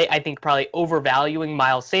really, I think, probably overvaluing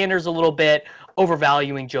Miles Sanders a little bit,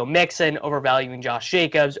 overvaluing Joe Mixon, overvaluing Josh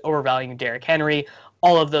Jacobs, overvaluing Derrick Henry,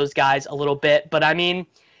 all of those guys a little bit. But I mean,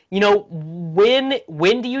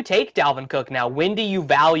 when do you take Dalvin Cook now? When do you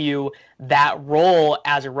value that role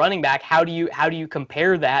as a running back? How do you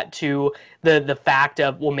compare that to the fact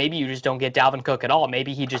of, well, maybe you just don't get Dalvin Cook at all.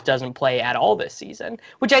 Maybe he just doesn't play at all this season,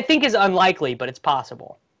 which I think is unlikely, but it's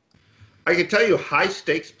possible. I can tell you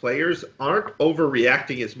high-stakes players aren't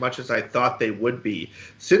overreacting as much as I thought they would be.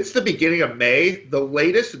 Since the beginning of May, the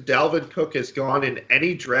latest Dalvin Cook has gone in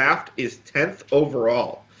any draft is 10th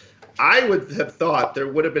overall. I would have thought there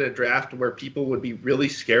would have been a draft where people would be really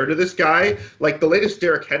scared of this guy. Like the latest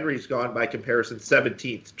Derrick Henry's gone by comparison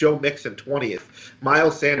 17th, Joe Mixon 20th,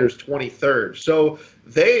 Miles Sanders 23rd. So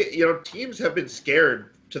teams have been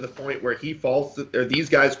scared to the point where these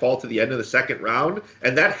guys fall to the end of the second round,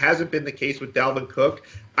 and that hasn't been the case with Dalvin Cook.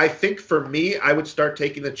 I think for me, I would start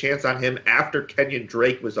taking the chance on him after Kenyon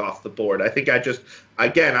Drake was off the board. I think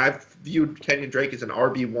I've viewed Kenyon Drake as an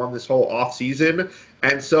RB1 this whole offseason,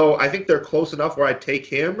 and so I think they're close enough where I'd take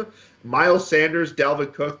him. Miles Sanders,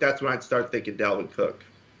 Dalvin Cook, that's when I'd start thinking Dalvin Cook.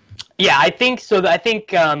 Yeah, I think so. I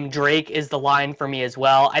think Drake is the line for me as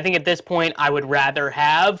well. I think at this point I would rather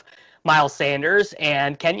have Miles Sanders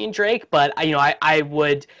and Kenyon Drake, but I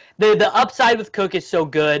would, the upside with Cook is so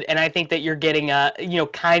good, and I think that you're getting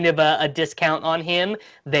kind of a discount on him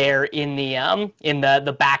there in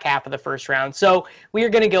the back half of the first round. So we are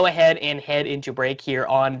going to go ahead and head into break here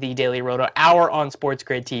on the Daily Roto Hour on Sports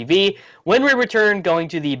Grid TV. When we return, going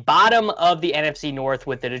to the bottom of the NFC North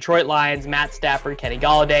with the Detroit Lions, Matt Stafford, Kenny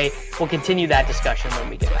Golladay. We'll continue that discussion when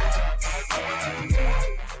we get back.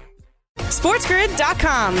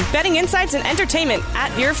 SportsGrid.com. Betting insights and entertainment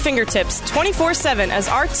at your fingertips 24/7 as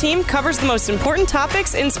our team covers the most important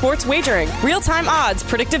topics in sports wagering. Real-time odds,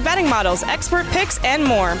 predictive betting models, expert picks, and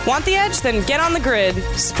more. Want the edge? Then get on the grid.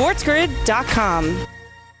 SportsGrid.com.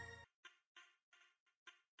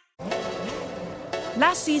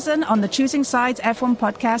 Last season on the Choosing Sides F1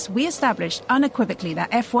 podcast, we established unequivocally that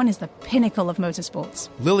F1 is the pinnacle of motorsports.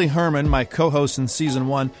 Lily Herman, my co-host in Season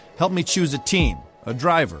 1, helped me choose a team, a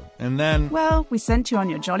driver, and then... Well, we sent you on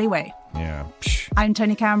your jolly way. Yeah. I'm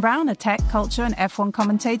Tony Karen Brown, a tech, culture, and F1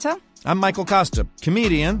 commentator. I'm Michael Costa,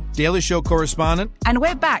 comedian, Daily Show correspondent. And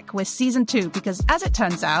we're back with Season 2 because, as it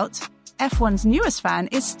turns out, F1's newest fan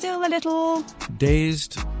is still a little...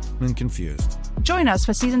 dazed and confused. Join us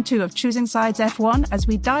for Season 2 of Choosing Sides F1 as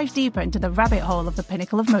we dive deeper into the rabbit hole of the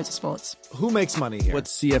pinnacle of motorsports. Who makes money here?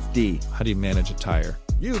 What's CFD? How do you manage a tire?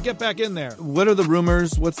 You, get back in there. What are the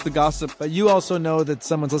rumors? What's the gossip? But you also know that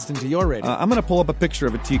someone's listening to your radio. I'm going to pull up a picture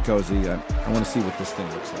of a tea cozy. I want to see what this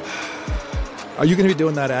thing looks like. Are you going to be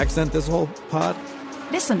doing that accent this whole pod?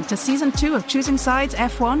 Listen to Season 2 of Choosing Sides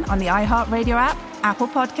F1 on the iHeartRadio app, Apple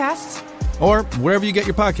Podcasts, or wherever you get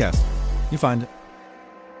your podcasts. You find it.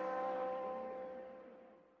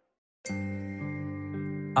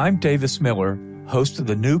 I'm Davis Miller, host of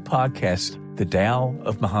the new podcast, The Tao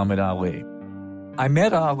of Muhammad Ali. I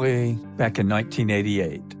met Ali back in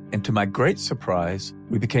 1988, and to my great surprise,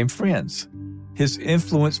 we became friends. His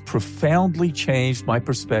influence profoundly changed my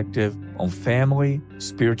perspective on family,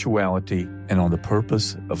 spirituality, and on the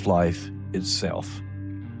purpose of life itself.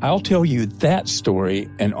 I'll tell you that story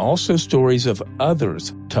and also stories of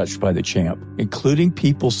others touched by the champ, including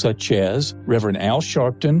people such as Reverend Al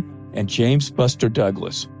Sharpton and James Buster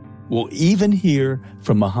Douglas. We'll even hear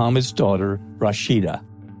from Muhammad's daughter, Rashida.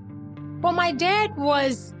 Well, my dad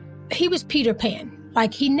he was Peter Pan.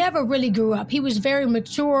 Like, he never really grew up. He was very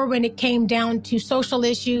mature when it came down to social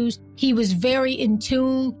issues. He was very in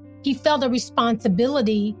tune. He felt a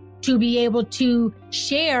responsibility to be able to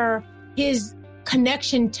share his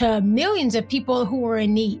connection to millions of people who were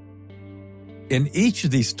in need. In each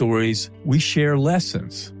of these stories, we share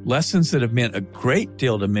lessons that have meant a great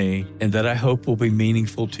deal to me and that I hope will be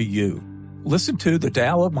meaningful to you. Listen to The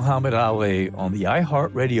Tao of Muhammad Ali on the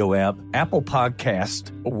iHeartRadio app, Apple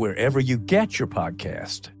Podcast, or wherever you get your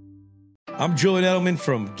podcast. I'm Julian Edelman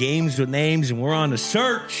from Games with Names, and we're on a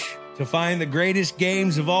search to find the greatest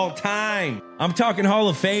games of all time. I'm talking Hall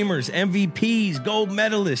of Famers, MVPs, gold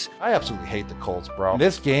medalists. I absolutely hate the Colts, bro.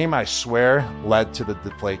 This game, I swear, led to the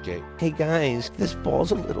Deflategate. Hey, guys, this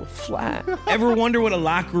ball's a little flat. Ever wonder what a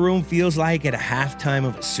locker room feels like at a halftime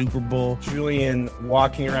of a Super Bowl? Julian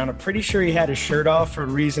walking around, I'm pretty sure he had his shirt off for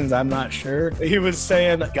reasons I'm not sure. He was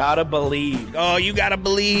saying, gotta believe. Oh, you gotta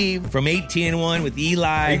believe. From 18-1 with Eli.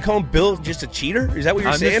 Are you calling Bill just a cheater? Is that what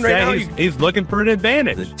you're saying right now? He's looking for an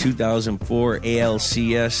advantage. The 2004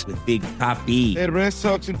 ALCS with Big Papi. The Red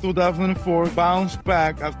Sox in 2004 bounced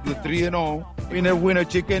back after the 3-0 in a winner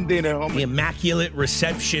chicken dinner. The immaculate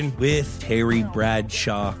reception with Terry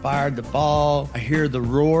Bradshaw. Fired the ball. I hear the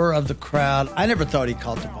roar of the crowd. I never thought he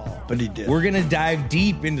caught the ball, but he did. We're going to dive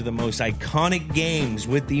deep into the most iconic games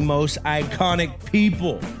with the most iconic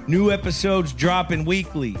people. New episodes dropping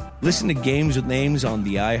weekly. Listen to Games with Names on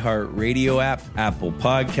the iHeartRadio app, Apple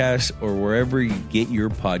Podcasts, or wherever you get your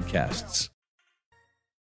podcasts.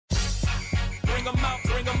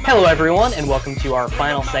 Hello, everyone, and welcome to our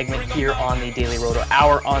final segment here on the Daily Roto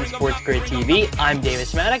Hour on Sports Grid TV. I'm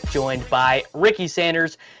Davis Maddock, joined by Ricky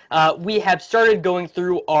Sanders. We have started going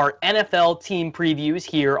through our NFL team previews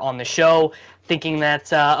here on the show, thinking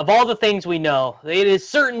that of all the things we know, it is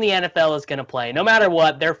certain the NFL is going to play. No matter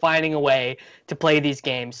what, they're finding a way to play these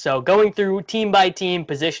games. So going through team by team,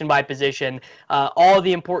 position by position, all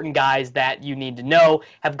the important guys that you need to know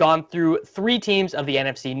have gone through three teams of the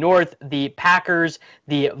NFC North, the Packers,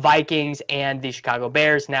 the Vikings, and the Chicago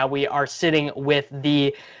Bears. Now we are sitting with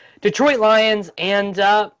the Detroit Lions, and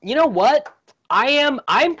you know what?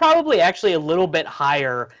 I'm probably actually a little bit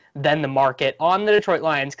higher than the market on the Detroit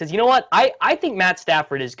Lions, because you know what? I think Matt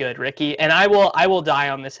Stafford is good, Ricky, and I will die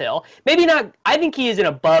on this hill. Maybe not. I think he is an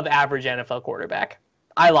above average NFL quarterback.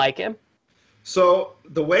 I like him. So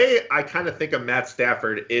the way I kind of think of Matt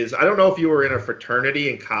Stafford is, I don't know if you were in a fraternity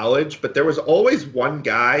in college, but there was always one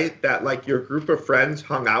guy that like your group of friends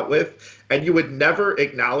hung out with and you would never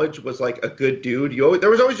acknowledge was like a good dude.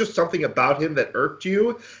 There was always just something about him that irked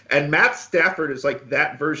you. And Matt Stafford is like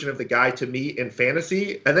that version of the guy to me in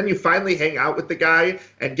fantasy. And then you finally hang out with the guy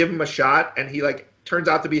and give him a shot, and he like turns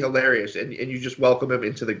out to be hilarious, and you just welcome him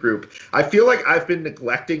into the group. I feel like I've been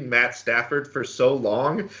neglecting Matt Stafford for so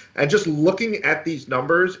long, and just looking at these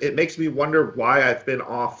numbers, it makes me wonder why I've been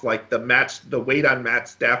off like the weight on Matt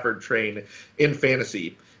Stafford train in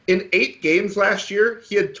fantasy. In 8 games last year,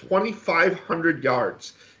 he had 2,500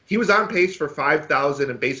 yards. He was on pace for 5,000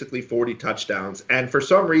 and basically 40 touchdowns. And for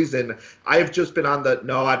some reason, I have just been on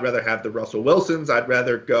I'd rather have the Russell Wilsons. I'd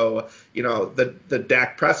rather go, the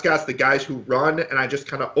Dak Prescotts, the guys who run. And I just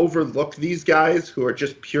kind of overlook these guys who are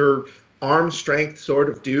just pure arm strength sort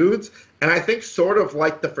of dudes. And I think sort of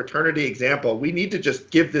like the fraternity example, we need to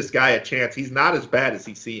just give this guy a chance. He's not as bad as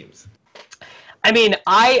he seems. I mean,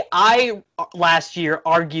 I last year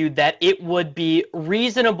argued that it would be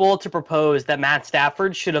reasonable to propose that Matt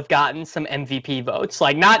Stafford should have gotten some MVP votes,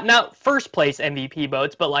 like not first place MVP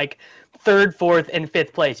votes, but like third, fourth, and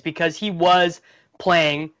fifth place, because he was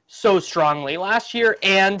playing so strongly last year.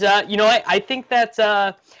 And I think that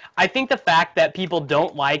I think the fact that people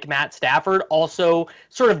don't like Matt Stafford also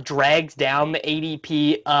sort of drags down the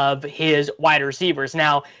ADP of his wide receivers.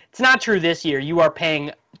 Now, it's not true this year. You are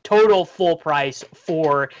paying total full price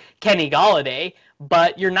for Kenny Golladay,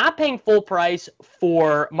 but you're not paying full price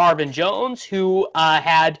for Marvin Jones, who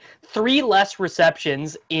had 3 less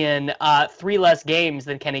receptions in 3 less games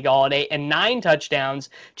than Kenny Golladay and 9 touchdowns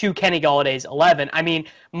to Kenny Galladay's 11. I mean,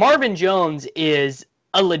 Marvin Jones is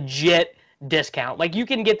a legit discount. Like, you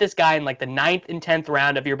can get this guy in like the 9th and 10th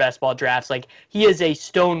round of your best ball drafts. Like, he is a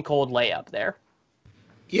stone cold layup there.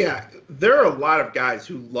 Yeah, there are a lot of guys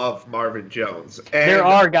who love Marvin Jones. And there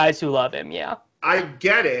are guys who love him, yeah. I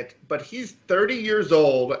get it, but he's 30 years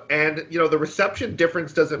old, and the reception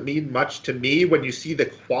difference doesn't mean much to me when you see the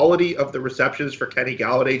quality of the receptions for Kenny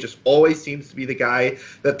Golladay. Just always seems to be the guy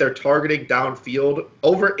that they're targeting downfield.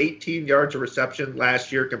 Over 18 yards of reception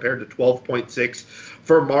last year compared to 12.6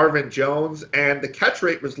 for Marvin Jones, and the catch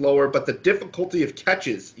rate was lower, but the difficulty of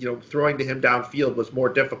catches, throwing to him downfield was more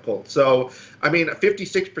difficult. So, I mean, a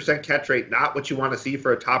 56% catch rate, not what you want to see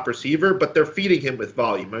for a top receiver, but they're feeding him with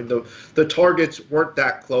volume. I mean, the targets weren't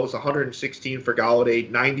that close, 116 for Golladay,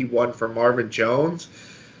 91 for Marvin Jones.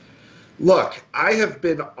 Look, I have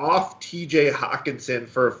been off TJ Hockenson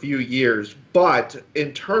for a few years, but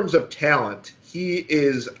in terms of talent, he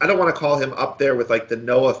is, I don't want to call him up there with like the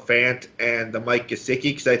Noah Fant and the Mike Gesicki,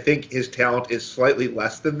 because I think his talent is slightly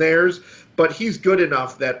less than theirs, but he's good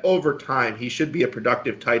enough that over time he should be a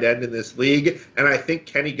productive tight end in this league, and I think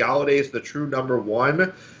Kenny Golladay is the true number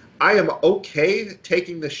 1. I am okay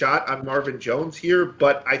taking the shot on Marvin Jones here,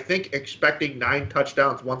 but I think expecting 9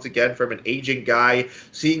 touchdowns once again from an aging guy,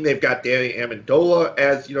 seeing they've got Danny Amendola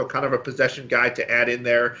as, kind of a possession guy to add in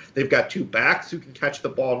there. They've got 2 backs who can catch the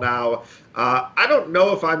ball now. I don't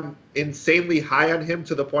know if I'm insanely high on him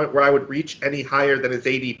to the point where I would reach any higher than his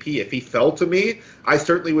ADP. If he fell to me, I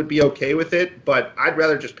certainly would be okay with it, but I'd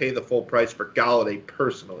rather just pay the full price for Golladay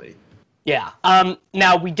personally. Yeah.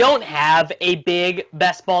 Now, we don't have a big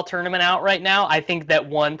best ball tournament out right now. I think that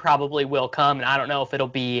one probably will come, and I don't know if it'll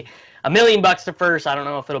be $1 million to first. I don't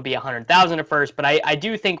know if it'll be 100,000 to first, but I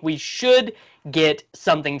do think we should get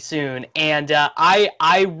something soon. And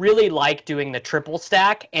I really like doing the triple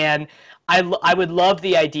stack, and I would love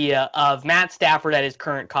the idea of Matt Stafford at his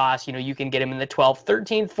current cost. You can get him in the 12th,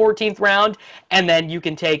 13th, 14th round, and then you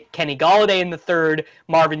can take Kenny Golladay in the 3rd,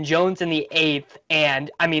 Marvin Jones in the 8th, and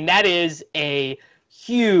I mean, that is a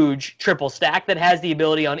huge triple stack that has the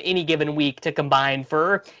ability on any given week to combine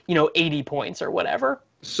for, 80 points or whatever.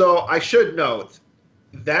 So I should note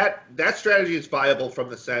that strategy is viable from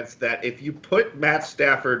the sense that if you put Matt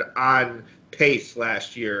Stafford on pace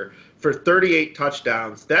last year for 38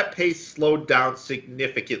 touchdowns, that pace slowed down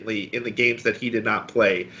significantly in the games that he did not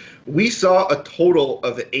play. We saw a total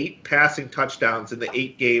of 8 passing touchdowns in the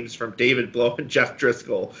 8 games from David Blough and Jeff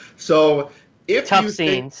Driscoll. So if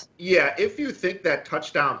you think that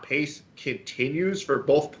touchdown pace continues for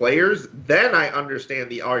both players, then I understand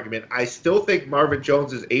the argument. I still think Marvin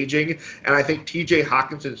Jones is aging, and I think TJ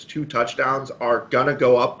Hockenson's 2 touchdowns are going to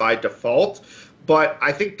go up by default. But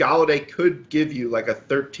I think Golladay could give you like a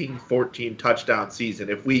 13, 14 touchdown season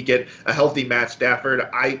if we get a healthy Matt Stafford.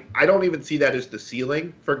 I don't even see that as the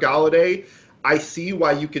ceiling for Golladay. I see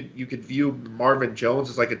why you could view Marvin Jones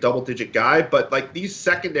as like a double-digit guy, but like these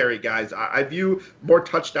secondary guys, I view more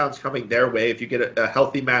touchdowns coming their way if you get a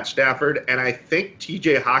healthy Matt Stafford, and I think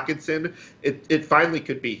TJ Hockenson, it finally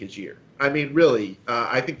could be his year. I mean, really,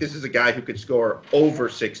 I think this is a guy who could score over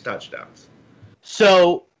 6 touchdowns.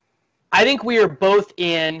 So I think we are both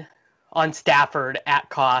in on Stafford at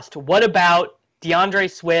cost. What about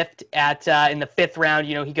DeAndre Swift at in the 5th round?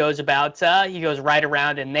 He goes right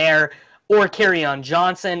around in there. Or Kerryon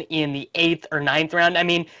Johnson in the 8th or 9th round. I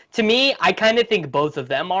mean, to me, I kind of think both of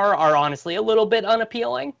them are honestly a little bit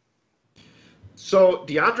unappealing. So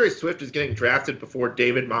DeAndre Swift is getting drafted before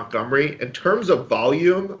David Montgomery. In terms of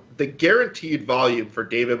volume, the guaranteed volume for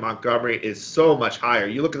David Montgomery is so much higher.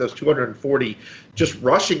 You look at those 240 just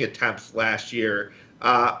rushing attempts last year.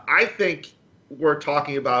 I think we're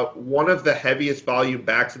talking about one of the heaviest volume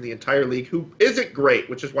backs in the entire league who isn't great,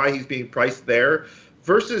 which is why he's being priced there,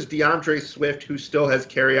 versus DeAndre Swift, who still has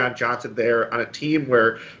Kerryon Johnson there on a team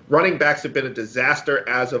where running backs have been a disaster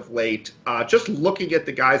as of late. Just looking at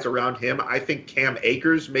the guys around him, I think Cam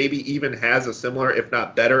Akers maybe even has a similar, if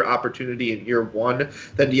not better, opportunity in year one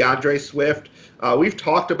than DeAndre Swift. We've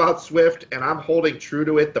talked about Swift, and I'm holding true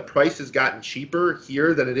to it. The price has gotten cheaper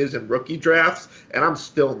here than it is in rookie drafts, and I'm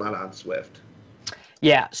still not on Swift.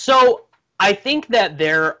 Yeah, so I think that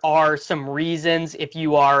there are some reasons if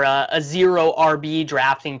you are a zero RB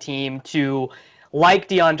drafting team to like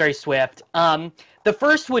DeAndre Swift. The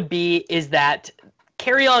first would be is that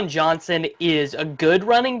Kerryon Johnson is a good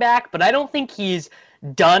running back, but I don't think he's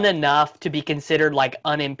done enough to be considered like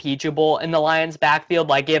unimpeachable in the Lions backfield.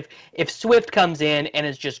 Like if Swift comes in and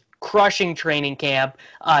is just crushing training camp,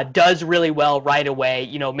 does really well right away,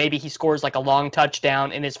 maybe he scores like a long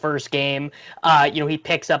touchdown in his first game, he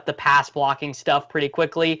picks up the pass blocking stuff pretty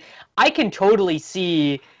quickly, I can totally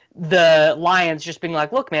see the Lions just being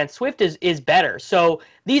like, look, man, Swift is better. So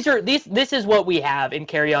this is what we have in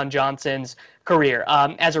Kerryon Johnson's career.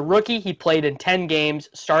 As a rookie, he played in 10 games,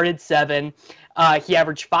 started 7. He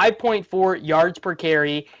averaged 5.4 yards per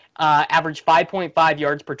carry, averaged 5.5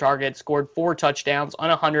 yards per target, scored 4 touchdowns on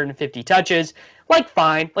 150 touches. Like,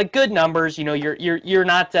 fine, like good numbers. You're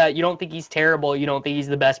not, you don't think he's terrible. You don't think he's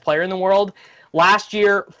the best player in the world. Last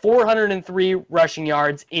year, 403 rushing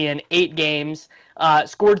yards in 8 games,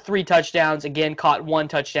 scored 3 touchdowns, again, caught 1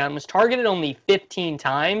 touchdown, was targeted only 15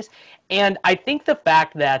 times. And I think the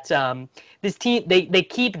fact that this team, they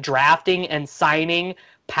keep drafting and signing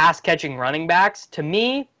pass-catching running backs, to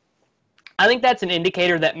me, I think that's an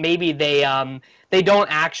indicator that maybe they don't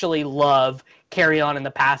actually love Kerryon in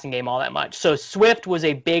the passing game all that much. So Swift was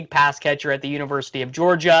a big pass catcher at the University of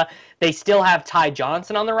Georgia. They still have Ty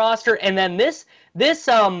Johnson on the roster, and then this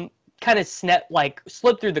kind of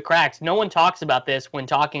slipped through the cracks. No one talks about this when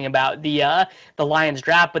talking about the Lions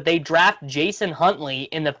draft, but they draft Jason Huntley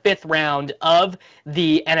in the 5th round of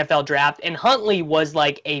the NFL draft, and Huntley was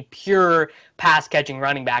like a pure pass-catching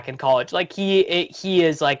running back in college. Like he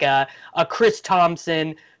is like a Chris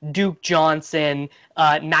Thompson, Duke Johnson,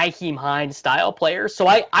 Nyheim Hines style player. So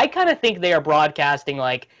I kind of think they are broadcasting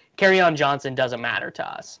like Kerryon Johnson doesn't matter to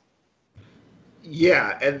us.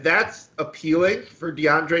 Yeah, and that's appealing for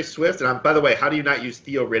DeAndre Swift. And by the way, how do you not use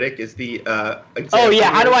Theo Riddick as the example? Oh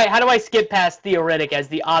yeah, how do I skip past Theo Riddick as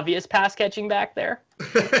the obvious pass catching back there?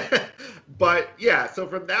 But yeah, so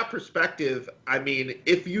from that perspective, I mean,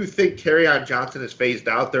 if you think Kerryon Johnson is phased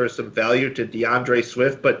out, there is some value to DeAndre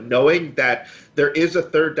Swift. But knowing that there is a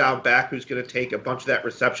third down back who's going to take a bunch of that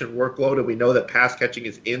reception workload, and we know that pass catching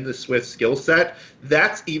is in the Swift skill set,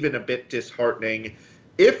 that's even a bit disheartening.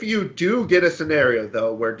 If you do get a scenario,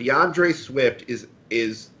 though, where DeAndre Swift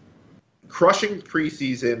is crushing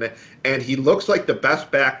preseason and he looks like the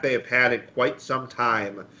best back they have had in quite some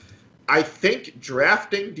time, I think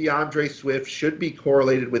drafting DeAndre Swift should be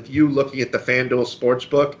correlated with you looking at the FanDuel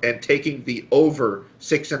Sportsbook and taking the over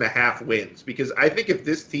 6.5 wins. Because I think if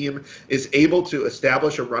this team is able to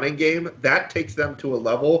establish a running game, that takes them to a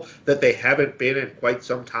level that they haven't been in quite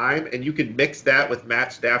some time. And you can mix that with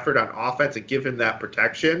Matt Stafford on offense and give him that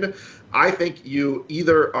protection. I think you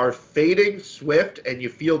either are fading Swift and you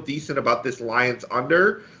feel decent about this Lions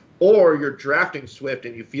under, or you're drafting Swift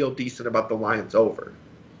and you feel decent about the Lions over.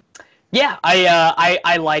 Yeah,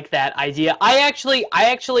 I like that idea. I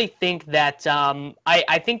actually think that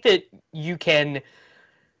I think that you can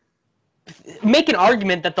make an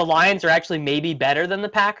argument that the Lions are actually maybe better than the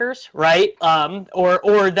Packers, right?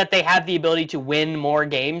 Or that they have the ability to win more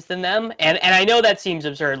games than them. And I know that seems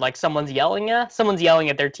absurd, like someone's yelling at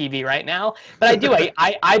their TV right now. But I do.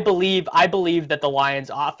 I believe that the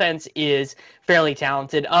Lions offense is fairly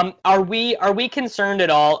talented. Are we concerned at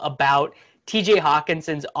all about TJ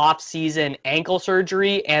Hawkinson's off-season ankle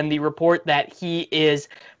surgery and the report that he is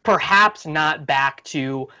perhaps not back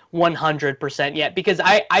to 100% yet? Because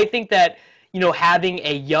I think that, having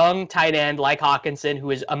a young tight end like Hawkinson,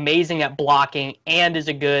 who is amazing at blocking and is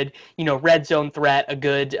a good, red zone threat, a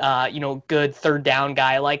good, good third down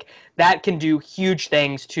guy, like that can do huge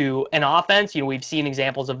things to an offense. We've seen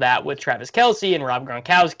examples of that with Travis Kelce and Rob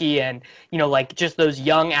Gronkowski and, just those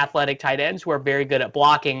young athletic tight ends who are very good at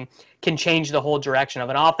blocking can change the whole direction of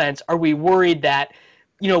an offense. Are we worried that,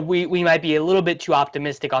 we might be a little bit too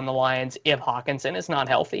optimistic on the Lions if Hawkinson is not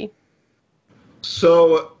healthy?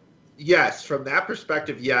 So, yes, from that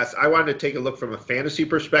perspective, yes. I wanted to take a look from a fantasy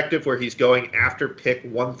perspective where he's going after pick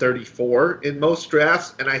 134 in most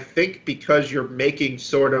drafts. And I think because you're making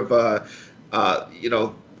sort of a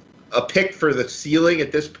pick for the ceiling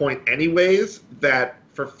at this point anyways, that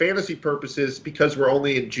for fantasy purposes, because we're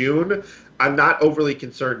only in June, I'm not overly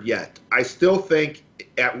concerned yet. I still think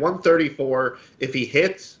at 134, if he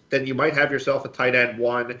hits, then you might have yourself a tight end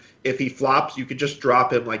one. If he flops, you could just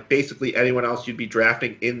drop him like basically anyone else you'd be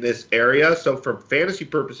drafting in this area. So for fantasy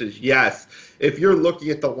purposes, yes. If you're looking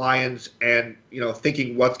at the Lions and,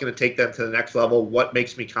 thinking what's going to take them to the next level, what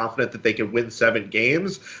makes me confident that they can win 7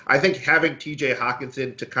 games, I think having TJ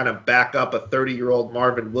Hockenson to kind of back up a 30-year-old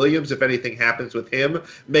Marvin Williams, if anything happens with him,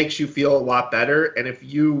 makes you feel a lot better. And if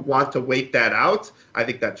you want to wait that out, I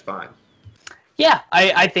think that's fine. Yeah,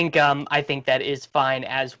 I think that is fine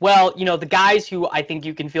as well. The guys who I think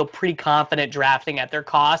you can feel pretty confident drafting at their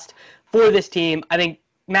cost for this team, I think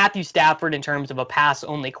Matthew Stafford, in terms of a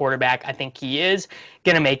pass-only quarterback, I think he is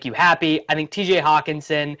going to make you happy. I think TJ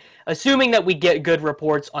Hockenson, assuming that we get good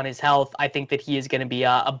reports on his health, I think that he is going to be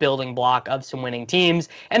a building block of some winning teams.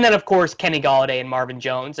 And then, of course, Kenny Golladay and Marvin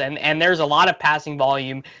Jones. And there's a lot of passing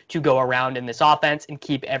volume to go around in this offense and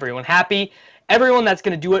keep everyone happy. Everyone, that's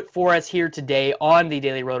going to do it for us here today on the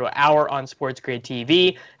Daily Roto Hour on Sports Grid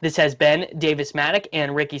TV. This has been Davis Maddock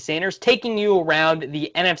and Ricky Sanders taking you around the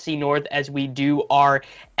NFC North as we do our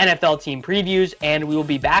NFL team previews, and we will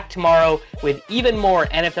be back tomorrow with even more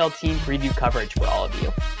NFL team preview coverage for all of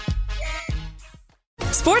you.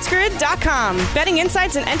 SportsGrid.com. Betting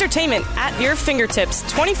insights and entertainment at your fingertips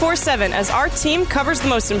 24/7 as our team covers the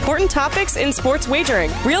most important topics in sports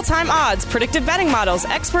wagering. Real-time odds, predictive betting models,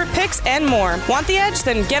 expert picks, and more. Want the edge?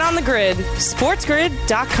 Then get on the grid.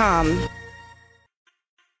 SportsGrid.com.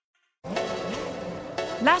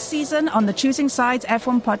 Last season on the Choosing Sides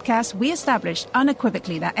F1 podcast, we established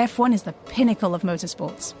unequivocally that F1 is the pinnacle of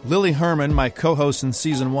motorsports. Lily Herman, my co-host in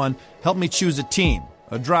Season 1, helped me choose a team,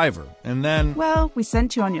 a driver, and then... Well, we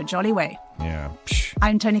sent you on your jolly way. Yeah,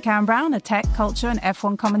 I'm Tony Karen Brown, a tech, culture, and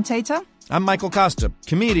F1 commentator. I'm Michael Costa,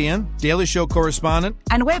 comedian, Daily Show correspondent.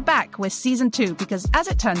 And we're back with Season 2 because, as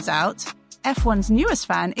it turns out, F1's newest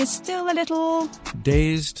fan is still a little...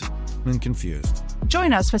 dazed and confused.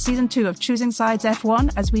 Join us for Season 2 of Choosing Sides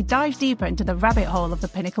F1 as we dive deeper into the rabbit hole of the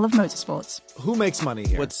pinnacle of motorsports. Who makes money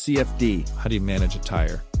here? What's CFD? How do you manage a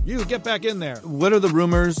tire? You, get back in there. What are the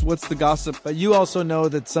rumors? What's the gossip? But you also know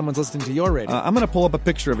that someone's listening to your radio. I'm going to pull up a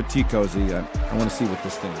picture of a tea cozy. I want to see what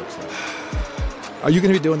this thing looks like. Are you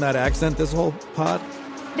going to be doing that accent this whole pod?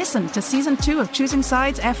 Listen to Season 2 of Choosing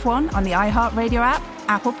Sides F1 on the iHeartRadio app,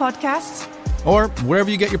 Apple Podcasts, or wherever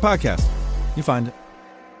you get your podcast. You find it.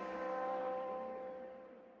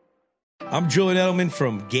 I'm Julian Edelman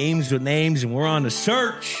from Games with Names, and we're on a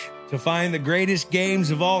search to find the greatest games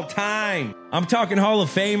of all time. I'm talking Hall of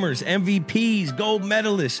Famers, MVPs, gold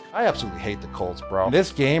medalists. I absolutely hate the Colts, bro.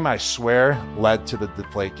 This game, I swear, led to the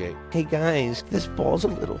Deflategate. Hey, guys, this ball's a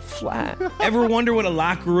little flat. Ever wonder what a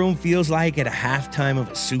locker room feels like at a halftime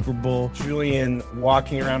of a Super Bowl? Julian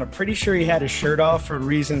walking around, I'm pretty sure he had his shirt off for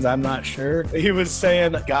reasons I'm not sure. He was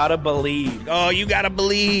saying, gotta believe. Oh, you gotta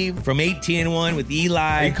believe. From 18-1 with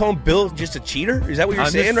Eli. Are you calling Bill just a cheater? Is that what you're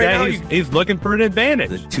saying right now? He's looking for an advantage.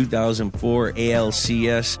 The 2004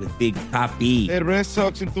 ALCS with Big Papi. The Red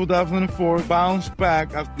Sox in 2004 bounced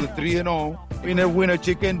back after the 3-0. Winner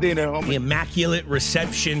chicken dinner, homie. The immaculate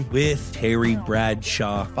reception with Terry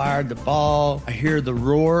Bradshaw. Fired the ball. I hear the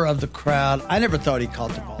roar of the crowd. I never thought he caught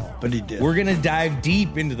the ball, but he did. We're going to dive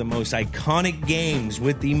deep into the most iconic games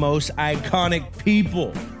with the most iconic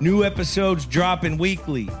people. New episodes dropping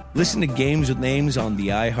weekly. Listen to Games with Names on the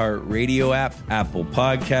iHeartRadio app, Apple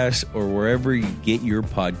Podcasts, or wherever you get your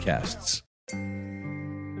podcasts.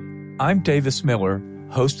 I'm Davis Miller,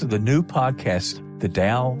 host of the new podcast, The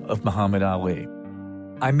Tao of Muhammad Ali.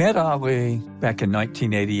 I met Ali back in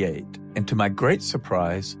 1988, and to my great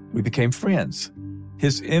surprise, we became friends.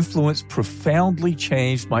 His influence profoundly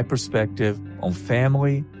changed my perspective on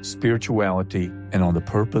family, spirituality, and on the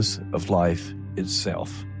purpose of life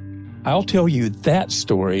itself. I'll tell you that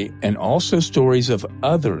story and also stories of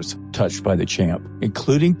others touched by the champ,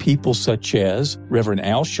 including people such as Reverend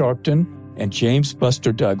Al Sharpton and James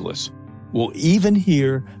Buster Douglas. We'll even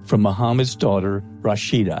hear from Muhammad's daughter,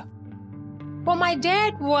 Rashida. Well, my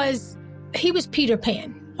dad was Peter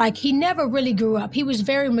Pan. Like, he never really grew up. He was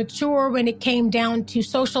very mature when it came down to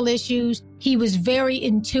social issues. He was very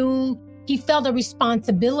in tune. He felt a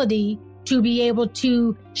responsibility to be able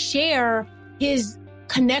to share his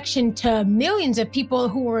connection to millions of people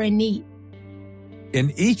who were in need.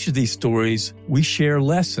 In each of these stories, we share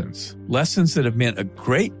lessons that have meant a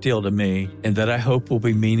great deal to me and that I hope will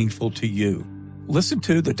be meaningful to you. Listen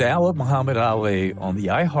to The Tao of Muhammad Ali on the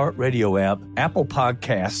iHeartRadio app, Apple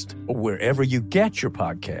Podcast, or wherever you get your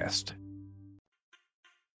podcast.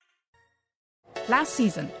 Last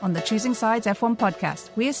season, on the Choosing Sides F1 podcast,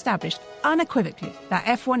 we established unequivocally that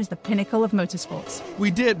F1 is the pinnacle of motorsports. We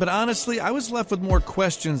did, but honestly, I was left with more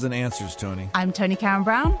questions than answers, Tony. I'm Tony Karen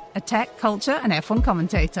Brown, a tech, culture, and F1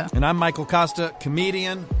 commentator. And I'm Michael Costa,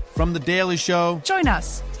 comedian from The Daily Show. Join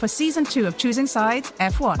us for Season 2 of Choosing Sides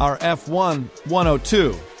F1. Our F1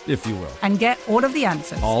 102, if you will. And get all of the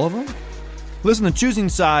answers. All of them? Listen to Choosing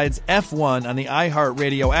Sides F1 on the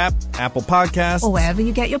iHeartRadio app, Apple Podcasts, or wherever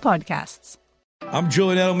you get your podcasts. I'm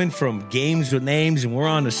Julian Edelman from Games with Names, and we're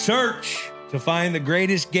on a search to find the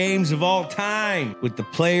greatest games of all time with the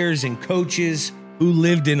players and coaches who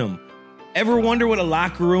lived in them. Ever wonder what a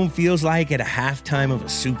locker room feels like at a halftime of a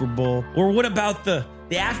Super Bowl? Or what about the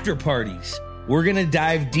after parties? We're going to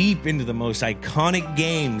dive deep into the most iconic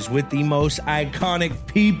games with the most iconic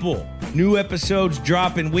people. New episodes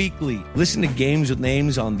dropping weekly. Listen to Games with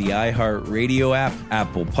Names on the iHeartRadio app,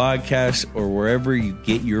 Apple Podcasts, or wherever you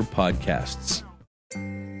get your podcasts.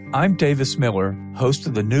 I'm Davis Miller, host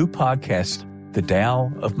of the new podcast, The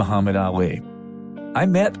Tao of Muhammad Ali. I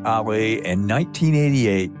met Ali in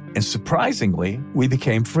 1988, and surprisingly, we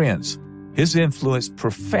became friends. His influence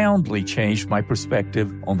profoundly changed my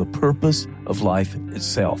perspective on the purpose of life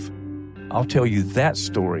itself. I'll tell you that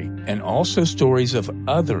story, and also stories of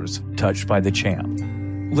others touched by the champ.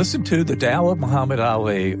 Listen to The Tao of Muhammad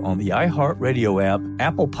Ali on the iHeartRadio app,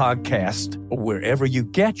 Apple Podcast, or wherever you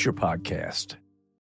get your podcast.